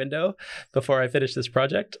 6-hour window before I finish this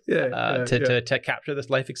project to capture this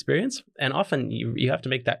life experience? And often you have to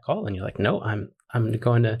make that call and you're like, no, I'm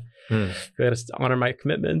going to honor my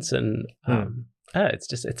commitments. And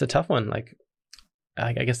it's a tough one. Like,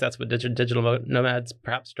 I guess that's what digital nomads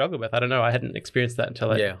perhaps struggle with. I don't know. I hadn't experienced that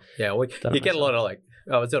until you get a lot of, like,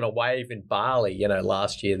 I was on a wave in Bali,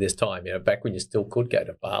 last year this time, back when you still could go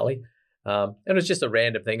to Bali. And it was just a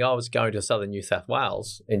random thing. I was going to southern New South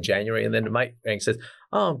Wales in January, and then a mate rang and says,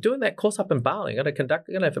 oh, I'm doing that course up in Bali. I'm going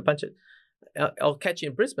to have a bunch of, I'll catch you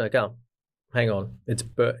in Brisbane. I go, hang on, it's,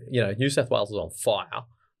 New South Wales is on fire.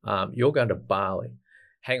 You're going to Bali.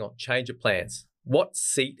 Hang on, change your plans. What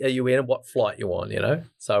seat are you in and what flight you on,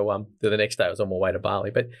 So the next day I was on my way to Bali.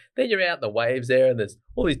 But then you're out in the waves there and there's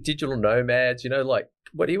all these digital nomads, like,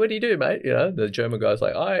 what do you do, mate? The German guy's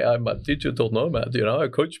like, I'm a digital nomad, I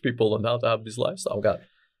coach people on how to have this lifestyle. I'm going,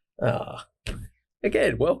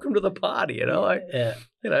 again, welcome to the party,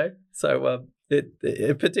 So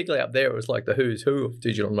it particularly up there, it was like the who's who of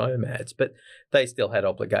digital nomads, but they still had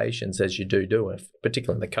obligations, as you do it,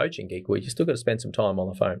 particularly in the coaching gig, where you still got to spend some time on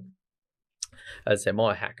the phone. As I say,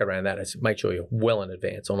 my hack around that is make sure you're well in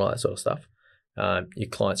advance on all that sort of stuff. Your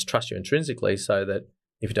clients trust you intrinsically, so that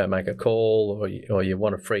if you don't make a call or you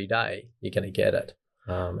want a free day, you're going to get it.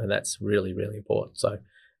 And that's really, really important. So,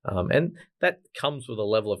 and that comes with a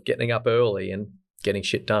level of getting up early and getting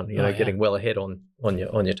shit done, getting well ahead on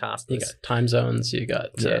your tasks. You got time zones, you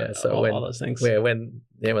got all those things. When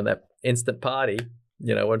that instant party,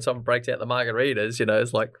 when someone breaks out the margaritas,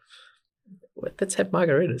 it's like, let's have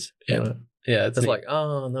margaritas. Yeah, it's like,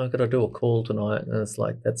 oh no, I've got to do a call tonight, and it's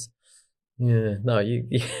like no, you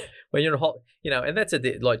when you're and that's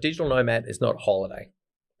like digital nomad is not a holiday.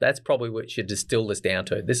 That's probably what you should distill this down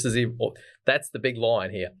to. That's the big line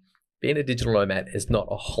here. Being a digital nomad is not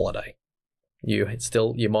a holiday. You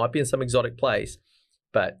might be in some exotic place,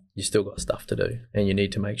 but you still got stuff to do, and you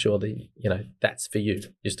need to make sure that that's for you.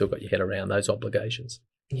 You still got your head around those obligations.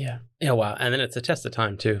 Yeah. Wow. And then it's a test of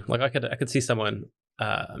time too. Like I could see someone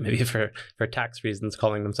maybe for tax reasons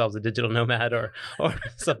calling themselves a digital nomad or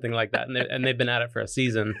something like that, and they've been at it for a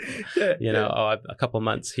season. A couple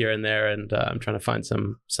months here and there, and I'm trying to find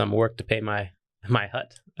some work to pay my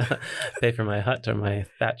hut, pay for my hut or my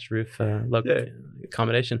thatch roof local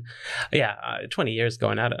accommodation. 20 years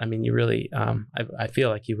going at it. I mean, you really, I feel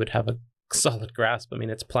like you would have a solid grasp. I mean,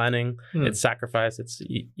 it's planning, it's sacrifice, it's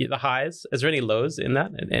the highs. Is there any lows in that?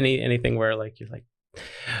 Anything where like you're like,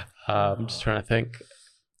 I'm just trying to think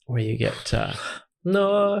where you get.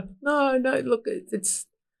 No. Look,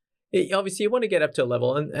 obviously you want to get up to a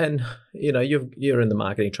level, and you're in the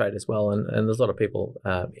marketing trade as well, and there's a lot of people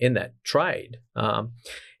in that trade.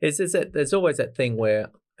 Is that there's always that thing where,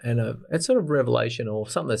 and it's sort of revelation or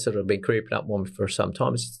something that's sort of been creeping up on me for some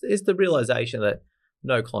time is the realization that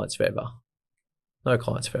no client's forever. No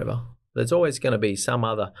client's forever. There's always going to be some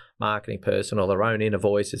other marketing person or their own inner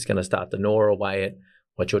voice is going to start to gnaw away at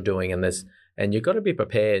what you're doing, and you've got to be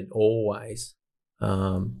prepared always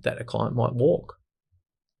that a client might walk.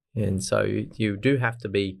 And so you do have to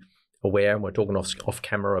be aware, and we're talking off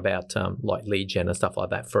camera about like lead gen and stuff like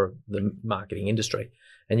that for the marketing industry.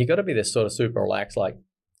 And you've got to be this sort of super relaxed, like,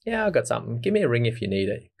 yeah, I've got something. Give me a ring if you need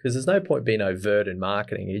it, because there's no point being overt in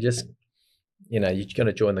marketing. You just, you're going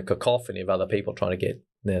to join the cacophony of other people trying to get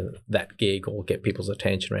that gig or get people's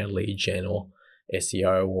attention around lead gen or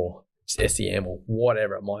SEO or SEM or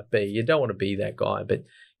whatever it might be. You don't want to be that guy, but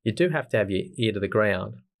you do have to have your ear to the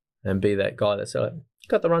ground and be that guy that's like,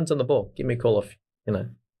 got the runs on the ball. Give me a call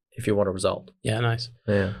if you want a result. Yeah, nice.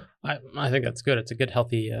 Yeah, I think that's good. It's a good,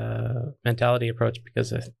 healthy mentality approach,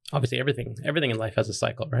 because obviously everything in life has a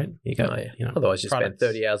cycle, right? You got, otherwise you spend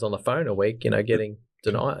 30 hours on the phone a week, getting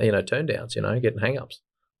turn downs, getting hang-ups.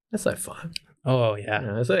 That's no fun. Oh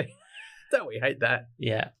yeah, don't we hate that?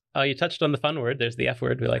 Yeah. Oh, you touched on the fun word. There's the F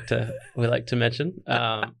word we like to mention.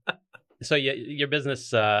 So your business.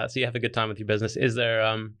 So you have a good time with your business. Is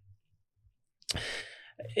there?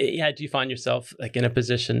 Do you find yourself like in a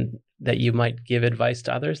position that you might give advice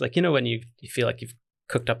to others? Like, when you feel like you've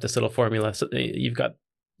cooked up this little formula, so you've got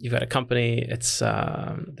a company. It's there's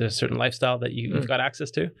a certain lifestyle that you've got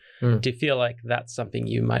access to. Do you feel like that's something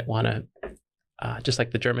you might want to, just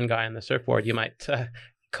like the German guy on the surfboard, you might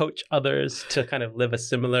coach others to kind of live a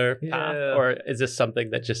similar path, or is this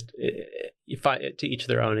something that just you find to each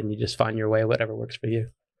their own, and you just find your way, whatever works for you?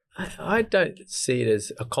 I don't see it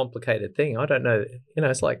as a complicated thing. I don't know.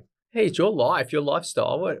 It's like, hey, it's your life, your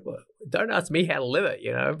lifestyle. Don't ask me how to live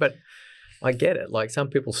it, but I get it. Like, some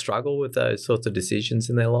people struggle with those sorts of decisions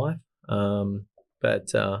in their life. Look,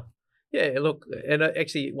 and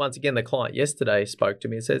actually, once again, the client yesterday spoke to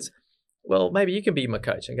me and says, well, maybe you can be my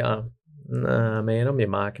coach. I go, nah, man, I'm your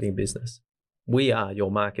marketing business. We are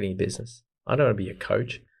your marketing business. I don't want to be your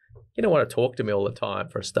coach. You don't want to talk to me all the time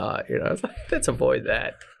for a start. It's like, let's avoid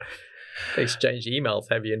that. Exchange emails,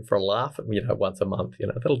 have you in for a laugh, once a month.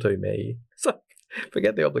 That'll do me. So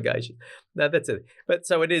forget the obligation. No, that's it. But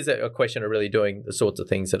so it is a question of really doing the sorts of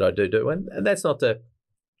things that I do. And that's not to,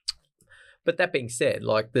 but that being said,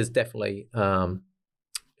 like, there's definitely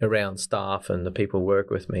around staff and the people who work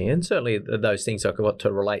with me, and certainly those things I've got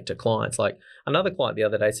to relate to clients. Like, another client the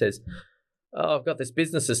other day says, oh, I've got this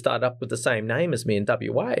business that started up with the same name as me in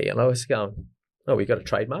WA. And I was going, oh, we got a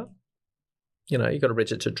trademark? You've got a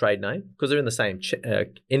registered trade name, because they're in the same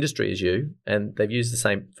industry as you, and they've used the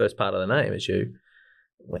same first part of the name as you.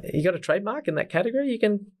 You got a trademark in that category? You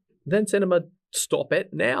can then send them a stop it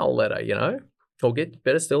now letter, or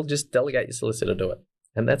better still, just delegate your solicitor to it.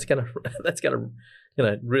 And that's gonna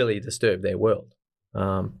really disturb their world.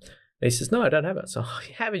 And he says, no, I don't have it. So,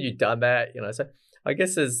 haven't you done that? So I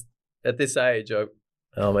guess at this age,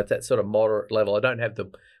 I'm at that sort of moderate level. I don't have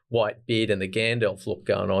the white beard and the Gandalf look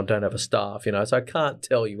going on. Don't have a staff, so I can't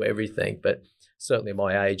tell you everything. But certainly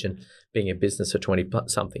my age and being in business for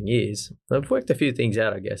 20-something years, I've worked a few things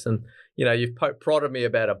out, I guess. And, you've prodded me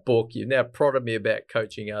about a book. You've now prodded me about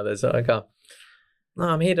coaching others. I go, no,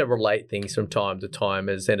 I'm here to relate things from time to time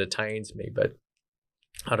as entertains me. But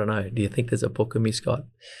I don't know. Do you think there's a book of me, Scott?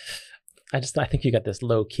 I think you got this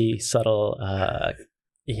low-key, subtle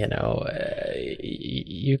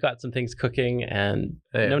you got some things cooking, and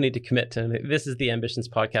no need to commit to. This is the Ambitions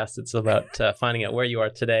podcast. It's about finding out where you are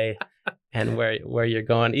today and where you're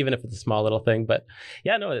going, even if it's a small little thing. But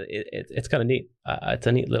yeah, no, it's kind of neat. It's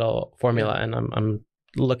a neat little formula, and I'm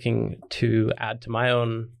looking to add to my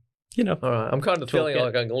own. All right. I'm kind of feeling like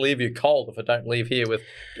I'm going to leave you cold if I don't leave here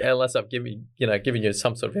unless I've given you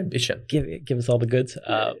some sort of ambition. Give us all the goods.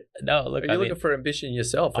 No, look. Are you looking for ambition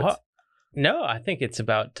yourself? No, I think it's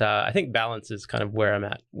about. I think balance is kind of where I'm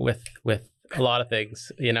at with a lot of things,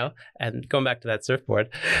 And going back to that surfboard,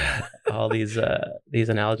 all these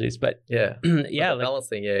analogies, but yeah, yeah, like,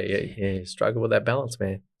 balancing. Yeah. Struggle with that balance,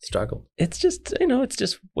 man. Struggle. It's just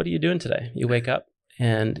what are you doing today? You wake up.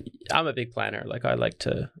 And I'm a big planner. Like I like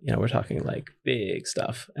to, we're talking like big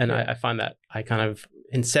stuff. And I find that I kind of,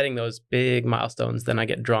 in setting those big milestones, then I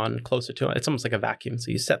get drawn closer to it. It's almost like a vacuum. So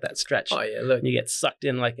you set that stretch. Oh, yeah. Look. And you get sucked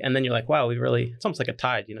in and then you're like, wow, it's almost like a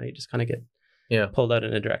tide, you just kind of get pulled out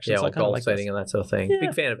in a direction. Yeah, so goal setting and that sort of thing. Yeah.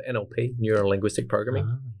 Big fan of NLP, neuro-linguistic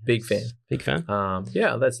programming. Big fan. Big fan.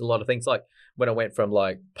 Yeah, that's a lot of things. Like when I went from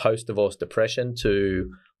like post-divorce depression to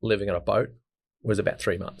living on a boat was about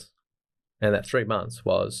 3 months. And that 3 months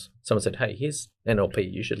was, someone said, hey, here's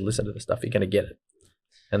NLP. You should listen to the stuff. You're going to get it.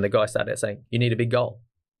 And the guy started out saying, you need a big goal.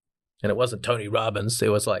 And it wasn't Tony Robbins. It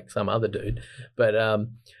was like some other dude. But I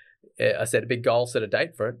said a big goal, set a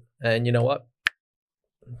date for it. And you know what?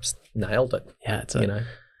 Just nailed it. Yeah.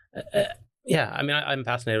 Yeah. I mean, I'm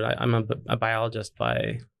fascinated. I'm a biologist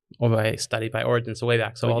by study, by origin. So way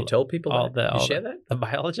back. So you tell people you share that? A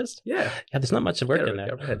biologist? Yeah. Yeah. There's not much work in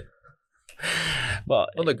there. Well,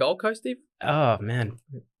 on the Gold Coast, Steve? Oh man,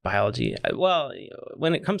 biology. Well,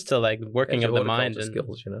 when it comes to like working of the mind and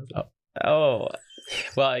skills,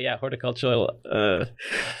 well, yeah, horticultural.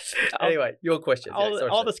 Anyway, your question.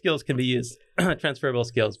 All the skills can be used, transferable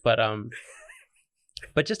skills, but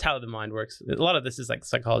just how the mind works. A lot of this is like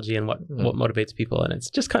psychology and what motivates people, and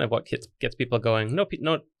it's just kind of what gets people going.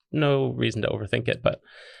 No reason to overthink it, but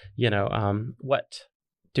what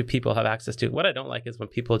do people have access to? What I don't like is when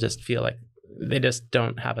people just feel like they just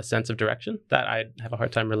don't have a sense of direction. That I have a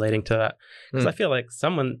hard time relating to that, because I feel like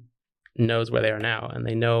someone knows where they are now and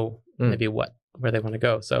they know maybe where they want to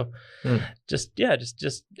go. So just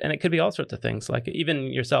and it could be all sorts of things. Like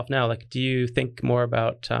even yourself now, like do you think more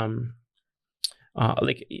about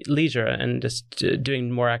like leisure and just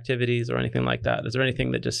doing more activities or anything like that? Is there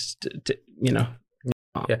anything that just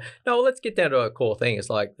Yeah. No, well, let's get down to a core thing. It's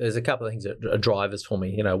like there's a couple of things that are drivers for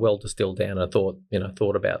me, well distilled down and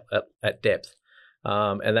thought about at depth.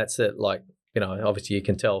 And that's it. Like, obviously you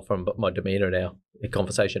can tell from my demeanor now, the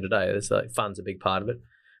conversation today, it's like fun's a big part of it.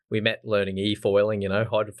 We met learning e-foiling,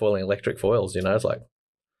 hydrofoiling, electric foils, it's like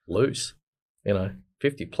loose,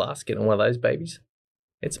 50 plus getting one of those babies.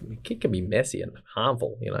 It can be messy and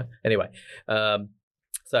harmful, Anyway,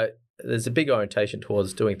 so there's a big orientation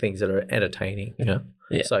towards doing things that are entertaining, Yeah.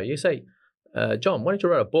 So you say, John, why don't you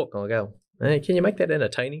write a book? And I'll go, hey, can you make that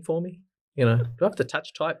entertaining for me? Do I have to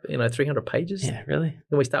touch type, 300 pages? Yeah, really?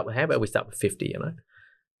 Then how about we start with 50, How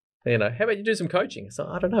about you do some coaching? So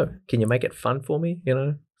I don't know. Can you make it fun for me?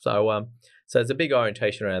 So there's a big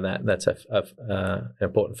orientation around that. And that's an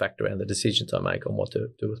important factor around the decisions I make on what to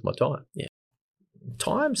do with my time. Yeah.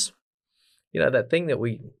 Times, that thing that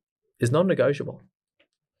is non-negotiable.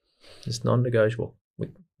 It's non-negotiable.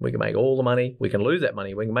 We can make all the money. We can lose that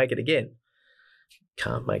money. We can make it again.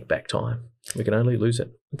 Can't make back time. We can only lose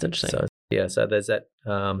it. It's interesting. So there's that.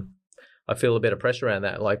 I feel a bit of pressure around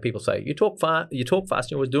that. Like people say, you talk fast. You're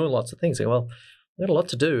always doing lots of things. I go, well, I've got a lot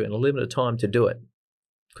to do and a limited time to do it,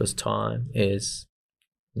 because time is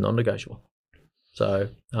non-negotiable. So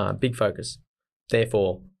big focus,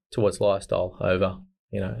 therefore, towards lifestyle over,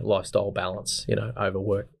 lifestyle balance, over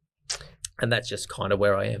work. And that's just kind of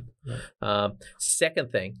where I am. Yeah.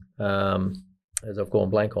 Second thing, as I've gone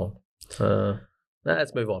blank on,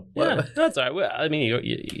 let's move on. Yeah, that's all right. Well, I mean,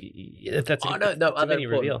 that's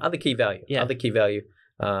other key value. Yeah. Other key value,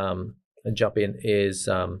 and jump in is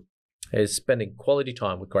spending quality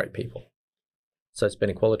time with great people. So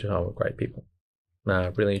spending quality time with great people.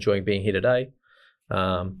 Really enjoying being here today.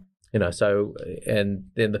 So and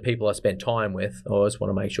then the people I spend time with, I always want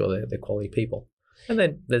to make sure they're quality people. And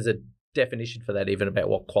then there's a definition for that, even about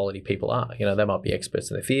what quality people are. They might be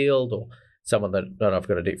experts in their field, or someone that I've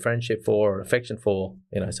got a deep friendship for or affection for.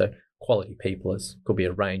 So quality people could be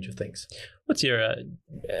a range of things. What's your?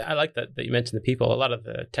 I like that you mentioned the people. A lot of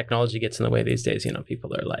the technology gets in the way these days.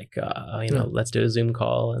 People are like, let's do a Zoom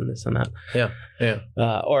call and this and that. Yeah.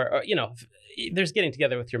 Or there's getting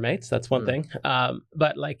together with your mates. That's one thing.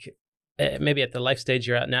 But like maybe at the life stage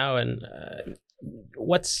you're at now, and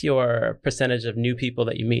what's your percentage of new people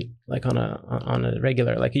that you meet, like on a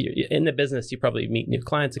regular? Like in the business, you probably meet new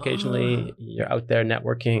clients occasionally. You're out there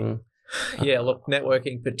networking. Yeah, look,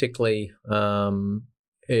 networking particularly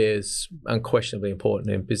is unquestionably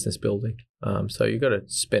important in business building. So you've got to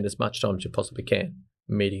spend as much time as you possibly can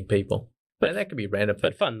meeting people. But that could be random.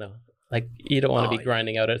 But fun though. Like you don't want to be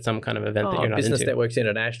grinding out at some kind of event that you're not Business into. Networks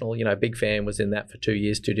International, Big fan, was in that for 2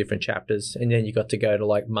 years, 2 different chapters. And then you got to go to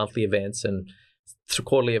like monthly events and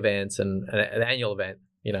quarterly events and an annual event.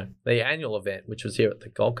 The annual event, which was here at the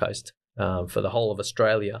Gold Coast for the whole of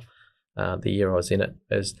Australia, the year I was in it,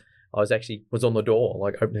 I was on the door,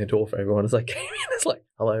 like opening the door for everyone. It's like, came in, it's like,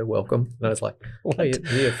 hello, welcome. And I was like, oh,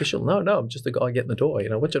 you're official? No, I'm just the guy getting the door.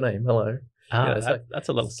 What's your name? Hello. That's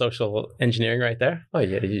a little social engineering right there. Oh,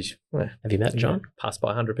 yeah. Have you met John? Passed by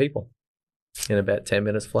 100 people in about 10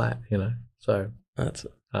 minutes flat, So, that's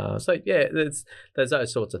there's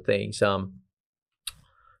those sorts of things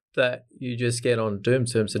that you just get on in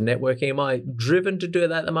terms of networking. Am I driven to do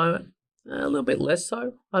that at the moment? A little bit less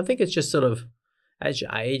so. I think it's just sort of, as you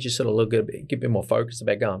age, you sort of look at it, get a bit more focused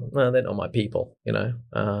about going, no, they're not my people, I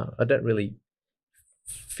don't really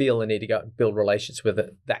feel the need to go and build relationships with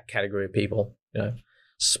that category of people.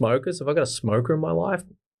 Smokers, have I got a smoker in my life?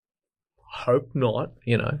 Hope not,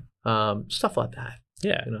 stuff like that.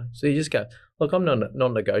 Yeah. So you just go, look, I'm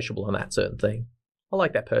non-negotiable on that certain thing. I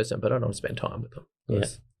like that person, but I don't want to spend time with them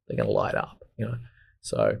because they're going to light up,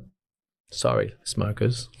 So, sorry,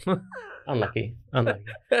 smokers. Unlucky. Look,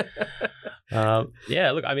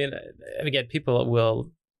 I mean, again, people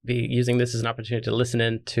will be using this as an opportunity to listen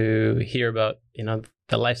in to hear about,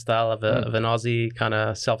 the lifestyle of an Aussie kind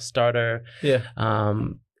of self-starter. Yeah.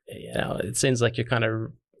 It seems like you're kind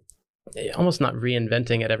of almost not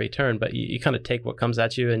reinventing at every turn, but you kind of take what comes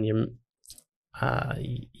at you and you're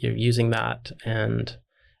using that and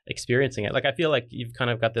experiencing it. Like, I feel like you've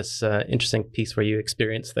kind of got this interesting piece where you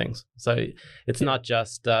experience things. So it's not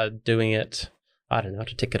just doing it, I don't know,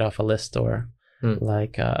 to tick it off a list or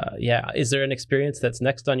is there an experience that's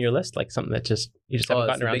next on your list? Like something that you just haven't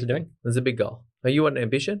gotten around to doing? There's a big goal. Are you want an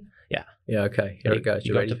ambition? Yeah. Yeah, okay. Here it goes.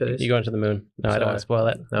 You ready for this? You're going to the moon. No, I don't want to spoil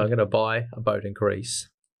it. No, I'm going to buy a boat in Greece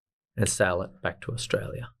and sail it back to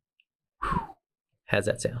Australia. How's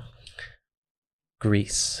that sound?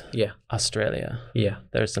 Greece. Yeah. Australia. Yeah.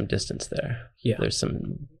 There's some distance there. Yeah. There's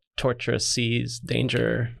some torturous seas,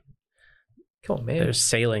 danger. Come on, man. There's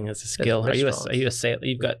sailing as a skill. Are you a sailor?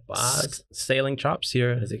 You've got sailing chops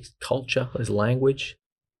here. There's culture, there's language,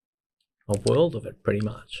 a world of it, pretty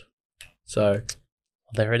much. So,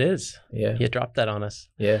 there it is. Yeah. You dropped that on us.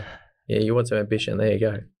 Yeah. Yeah, you want some ambition. There you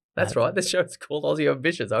go. That's right. This show's called Aussie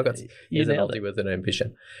Ambitions. I've got an Aussie with an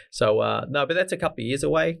ambition. So, no, but that's a couple of years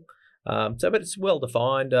away. But it's well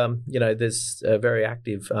defined. There's a very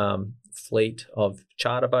active fleet of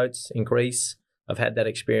charter boats in Greece. I've had that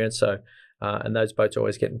experience. So, and those boats are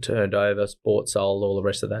always getting turned over, bought, sold, all the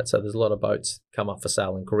rest of that. So there's a lot of boats come up for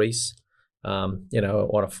sale in Greece. It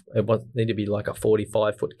need to be like a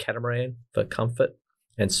 45-foot catamaran for comfort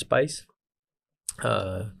and space.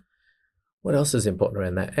 What else is important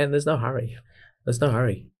around that? And there's no hurry.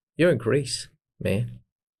 You're in Greece, man.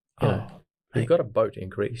 You've got a boat in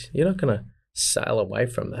Greece. You're not going to sail away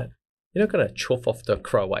from that. You're not going to chuff off to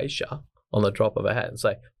Croatia on the drop of a hat and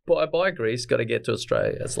say, bye, Greece, got to get to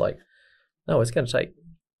Australia. It's like, no, it's going to take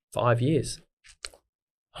 5 years.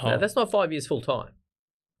 Oh. Now, that's not 5 years full time.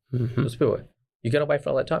 Mm-hmm. You going to wait for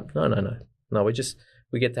all that time? No,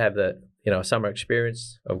 we get to have the, summer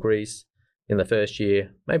experience of Greece in the first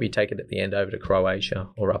year, maybe take it at the end over to Croatia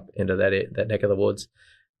or up into that neck of the woods.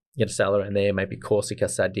 You get to sail around there, maybe Corsica,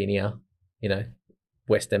 Sardinia,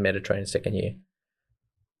 Western Mediterranean second year.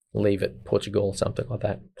 Leave it, Portugal, something like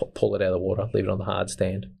that. Pull it out of the water, leave it on the hard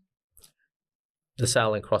stand. The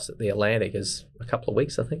sailing across the Atlantic is a couple of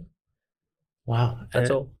weeks, I think. Wow.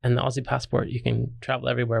 That's all. And the Aussie passport you can travel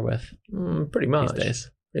everywhere with. Pretty much. These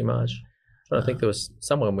days. Pretty much. But I think there was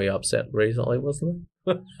someone we upset recently, wasn't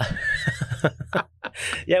there?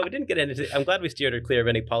 Yeah, we didn't get into. I'm glad we steered her clear of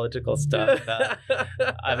any political stuff.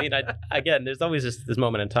 Again, there's always just this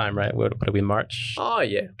moment in time, right? What are we, March? Oh,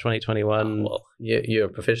 yeah. 2021. Well, you're a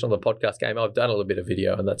professional in the podcast game. I've done a little bit of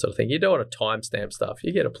video and that sort of thing. You don't want to timestamp stuff.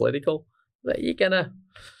 You get a political, you're going to,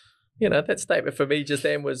 that statement for me just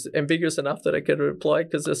then was ambiguous enough that I could reply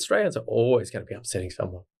because Australians are always going to be upsetting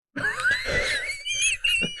someone.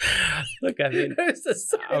 Look, I mean, who's to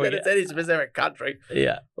say that it's any specific country?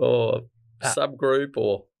 Yeah. Or subgroup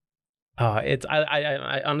or.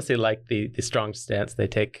 I honestly like the strong stance they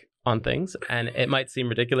take on things, and it might seem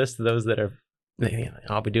ridiculous to those that are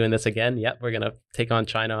I'll be doing this again. Yep, we're going to take on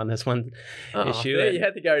China on this one issue. There you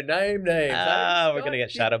had to go name names. We're going to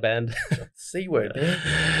get shadow banned. C word.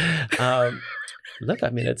 Look, I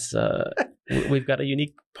mean, it's we've got a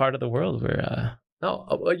unique part of the world where...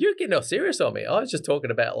 well, you're getting all serious on me. I was just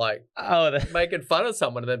talking about like making fun of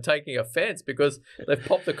someone and them taking offense because they've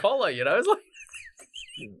popped the collar, you know? It's like,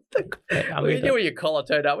 you knew when your collar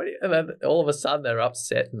turned up and then all of a sudden they're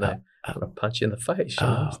upset and they want to punch you in the face. You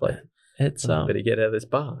know? It's like, better get out of this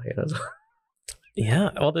bar, you know? Yeah,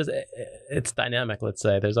 well, it's dynamic, let's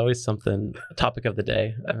say. There's always something, topic of the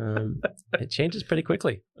day. It changes pretty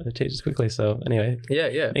quickly. So anyway,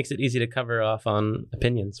 yeah. Makes it easy to cover off on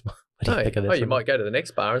opinions. What do you think of this? You might go to the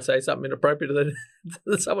next bar and say something inappropriate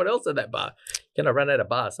to someone else at that bar. You're going to run out of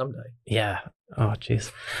bars someday. Yeah. Oh,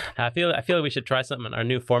 jeez. I feel like we should try something in our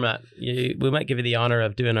new format. We might give you the honor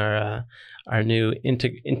of doing our new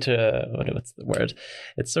what's the word?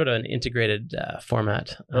 It's sort of an integrated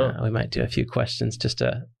format. We might do a few questions just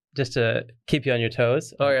to keep you on your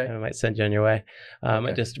toes. Okay. And we might send you on your way.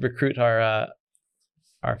 Might just recruit our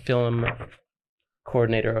film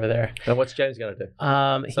coordinator over there. And what's James going to do?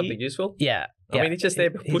 Something useful? Yeah. I mean, he's just there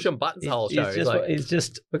pushing buttons the whole show. He's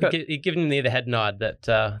just giving me the head nod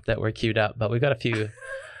that we're queued up, but we've got a few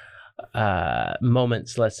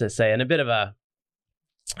moments, let's just say, and a bit of a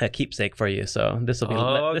keepsake for you. So this will be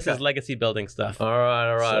this is legacy building stuff. All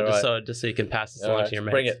right. Just so you can pass this along to your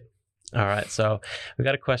mates. Bring it. All right. So we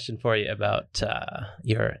got a question for you about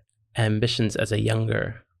your ambitions as a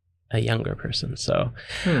younger person. So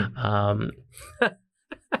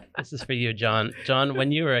this is for you, John. John,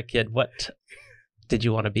 when you were a kid, what did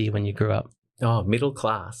you want to be when you grew up? Oh, middle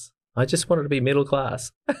class. I just wanted to be middle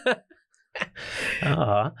class.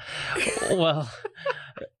 Well,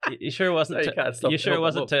 you sure wasn't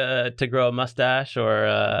to grow a mustache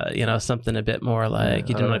or something a bit more like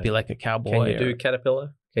you didn't want to be like a cowboy. Can you do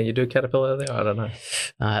Caterpillar? Can you do Caterpillar there? I don't know.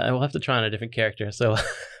 We'll have to try on a different character. So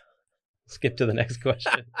skip to the next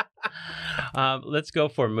question. Let's go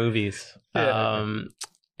for movies.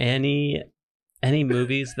 Any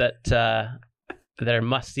movies that are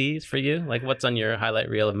must-sees for you? Like, what's on your highlight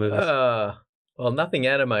reel of movies? Well, nothing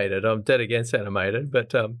animated. I'm dead against animated.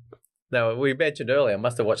 But no, we mentioned earlier, I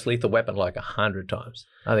must have watched Lethal Weapon like 100 times.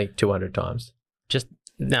 I think 200 times.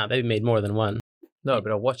 They made more than one. No,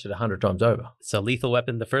 but I watched it 100 times over. So Lethal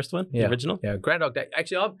Weapon, the first one, the original? Yeah, Groundhog Day.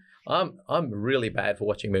 Actually, I'm really bad for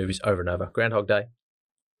watching movies over and over. Groundhog Day,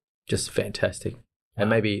 just fantastic. And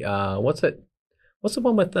maybe what's the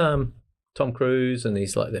one with Tom Cruise and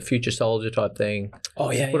he's like the future soldier type thing?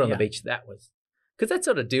 Oh yeah, Put on the beach. That was because that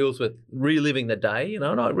sort of deals with reliving the day, you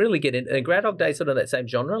know. And I really get in. And Groundhog Day sort of that same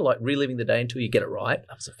genre, like reliving the day until you get it right.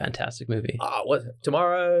 That was a fantastic movie. What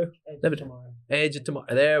Tomorrow? Edge of Tomorrow.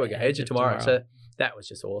 There we go. Edge of Tomorrow. So that was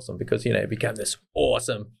just awesome because he became this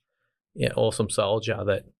awesome soldier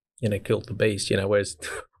that killed the beast. Whereas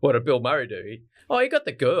what did Bill Murray do? He got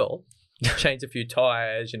the girl, changed a few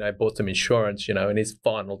tires, bought some insurance, in his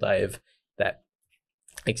final day of that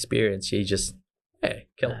experience, he just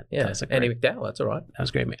killed him. Yeah, Andy McDowell, that's all right. That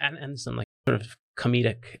was great, and some like sort of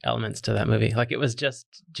comedic elements to that movie. Like it was just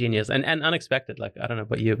genius and unexpected. Like I don't know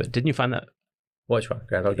about you, but didn't you find that? Which one?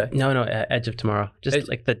 Groundhog Day? No, Edge of Tomorrow. Just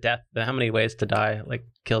like the death, how many ways to die, like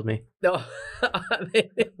killed me. No,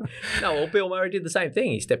 well, Bill Murray did the same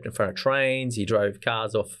thing. He stepped in front of trains. He drove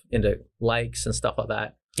cars off into lakes and stuff like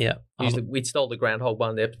that. Yeah, we stole the groundhog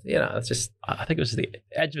one there. It's just. I think it was the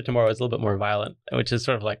Edge of Tomorrow is a little bit more violent, which is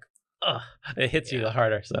sort of like, it hits you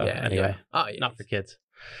harder. So anyway, not for kids.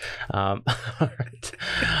 All right.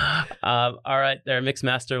 All right, there,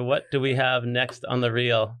 Mixmaster. What do we have next on the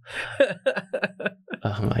reel?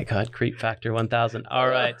 Oh my God, creep factor 1000. All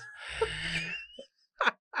right,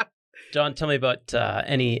 John, tell me about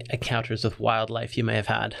any encounters with wildlife you may have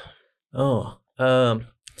had. Well,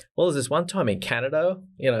 there's this one time in Canada,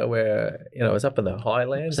 where it was up in the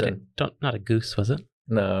highlands. Not a goose, was it?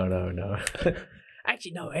 No.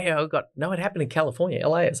 Actually, no. It happened in California,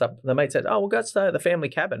 LA. It's up. The mate said, "Oh, we'll go stay at the family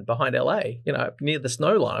cabin behind LA, near the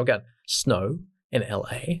snow line." I'm going, snow in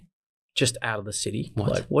LA, just out of the city. What?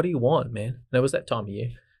 Like, what do you want, man? And it was that time of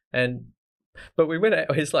year, but we went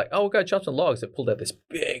out. He's like, "Oh, we'll go chop some logs." They pulled out this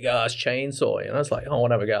big ass chainsaw, and I was like, "Oh, I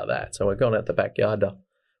want to have a go at that." So we're going out the backyard to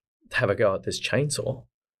have a go at this chainsaw,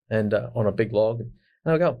 and on a big log.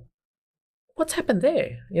 And I go, "What's happened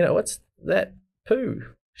there? What's that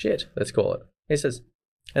poo shit? Let's call it." He says,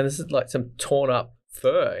 and this is like some torn up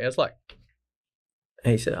fur. And it's like,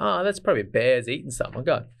 and he said, "Oh, that's probably bears eating something." I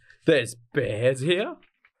go, "There's bears here?"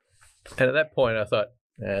 And at that point, I thought,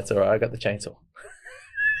 "That's all right. I got the chainsaw."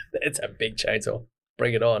 It's a big chainsaw.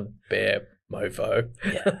 Bring it on, bear mofo.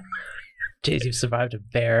 Yeah. Jeez, you've survived a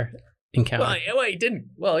bear encounter. Well, he didn't.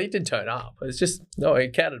 Well, he didn't turn up. It's just no. He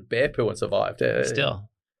encountered bear poo and survived. Still,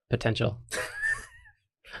 potential.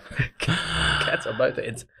 Cats on both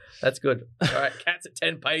ends. That's good. All right, cats at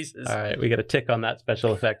 10 paces. All right, we got a tick on that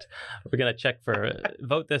special effect. We're gonna check for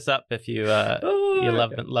vote this up if you you're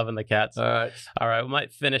loving the cats. All right. We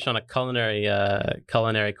might finish on a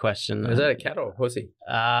culinary question. Is that a cat or a pussy?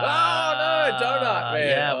 Oh no, donut, man.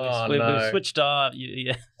 Yeah, we've switched off.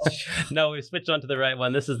 No, we've switched on to the right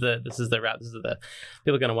one. This is the wrap. This is the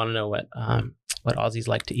people are gonna want to know what Aussies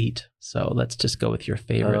like to eat. So let's just go with your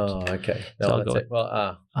favorite. Oh, okay. So I'll go.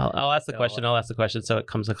 Well, I'll ask the question. I'll ask the question so it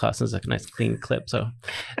comes across as a nice clean clip. So,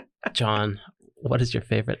 John, what is your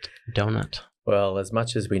favorite donut? Well, as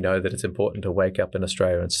much as we know that it's important to wake up in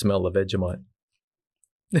Australia and smell the Vegemite.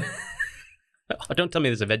 Oh, don't tell me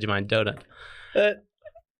there's a Vegemite donut.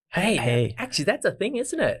 Hey, actually, that's a thing,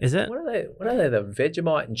 isn't it? Is it? What are they? The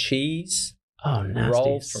Vegemite and cheese? Oh, nasty.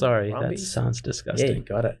 Rolls from Sorry, Rumbies? that sounds disgusting. Yeah, you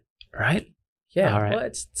got it. Right? Yeah. All right. Well,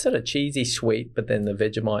 it's sort of cheesy sweet, but then the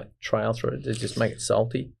Vegemite trail through it to just make it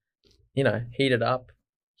salty. Heat it up.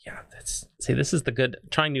 Yeah, See, this is the good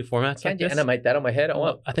trying new formats. Can't like you this. animate that on my head?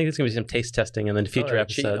 I think there's gonna be some taste testing in the future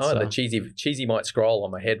episodes. The cheesy mite scroll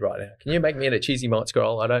on my head right now. Can you make me into cheesy mite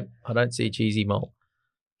scroll? I don't see cheesy mite.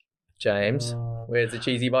 James, where's the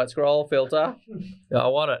cheesy mite scroll filter? I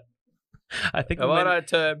want it. I think we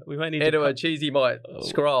might need into a cheesy mite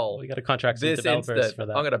scroll. We got to contract some developers for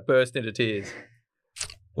that. I'm going to burst into tears.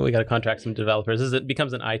 We got to contract some developers. It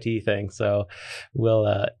becomes an IT thing, so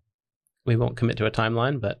we won't commit to a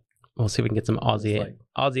timeline, but we'll see if we can get some Aussie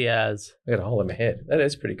as. I got a hole in my head. That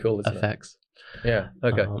is pretty cool, isn't effects. Yeah.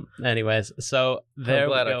 Okay. Anyways, so there I'm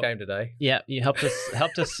glad we go. I came today. Yeah, you helped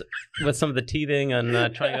us with some of the teething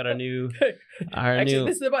and trying out our new.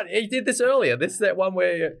 This is the one he did this earlier. This is that one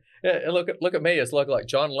where look at me. It's like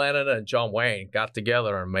John Lennon and John Wayne got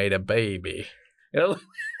together and made a baby. And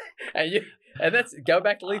that's go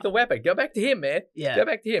back to Lethal Weapon. Go back to him, man. Yeah. Go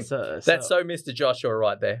back to him. That's so Mr. Joshua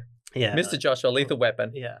right there. Yeah. Mr. Joshua, Lethal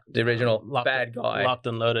Weapon. Yeah. The original bad guy. Locked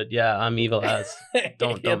and loaded. Yeah, I'm evil as.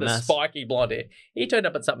 Don't the mess. Spiky blonde hair. He turned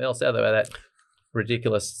up at something else the other way, that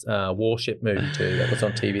ridiculous warship movie too that was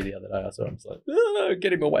on TV the other day. I saw him. I was like,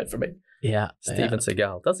 get him away from me. Yeah. Steven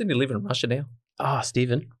Seagal. Doesn't he live in Russia now? Oh,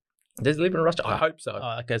 Steven. Does he live in Russia? I hope so.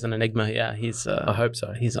 Oh, that guy's an enigma. Yeah, he's. I hope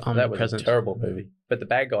so. He's omnipresent. That was a terrible movie. But the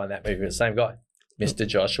bad guy in that movie was the same guy. Mr.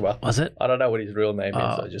 Joshua. Was it? I don't know what his real name is.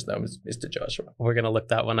 I just know him as Mr. Joshua. We're going to look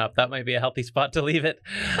that one up. That might be a healthy spot to leave it.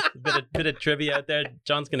 bit of trivia out there.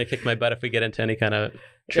 John's going to kick my butt if we get into any kind of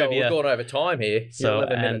trivia. Yeah, we're going over time here. So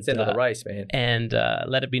 11 minutes into the race, man. And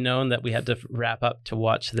let it be known that we had to wrap up to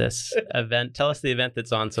watch this event. Tell us the event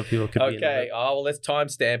that's on so people could be in Okay. Let's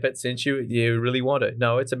timestamp it since you really want it.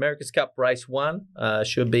 No, it's America's Cup Race 1.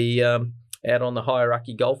 Should be out on the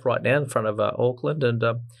Hierarchy Golf right now in front of Auckland. And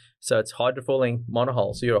so it's hydrofoiling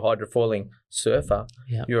monohull. So you're a hydrofoiling surfer.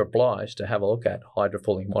 Yeah. You're obliged to have a look at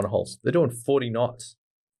hydrofoiling monohulls. They're doing 40 knots.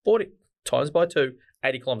 40 times by 2,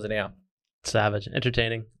 80 kilometers an hour. Savage,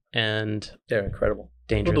 entertaining, and they're incredible.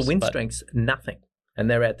 Dangerous. Well, the wind strength's nothing.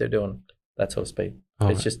 And they're out there doing that sort of speed.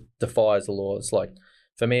 It just defies the law. It's like,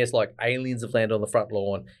 for me, it's like aliens have landed on the front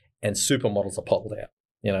lawn and supermodels are pulled out.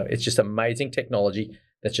 It's just amazing technology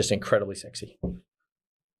that's just incredibly sexy.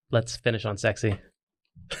 Let's finish on sexy.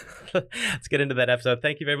 Let's get into that episode.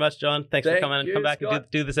 Thank you very much, John. Thanks for coming and come back and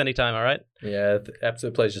do this anytime, all right? Yeah,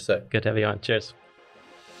 absolute pleasure, sir. Good to have you on. Cheers.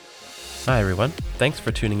 Hi, everyone. Thanks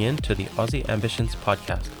for tuning in to the Aussie Ambitions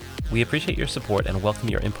podcast. We appreciate your support and welcome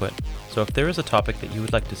your input. So if there is a topic that you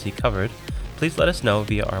would like to see covered, please let us know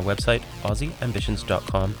via our website,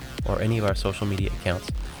 aussieambitions.com, or any of our social media accounts.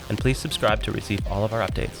 And please subscribe to receive all of our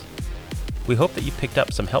updates. We hope that you picked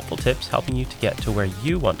up some helpful tips helping you to get to where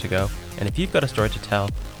you want to go. And if you've got a story to tell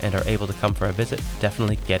and are able to come for a visit,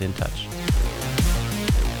 definitely get in touch.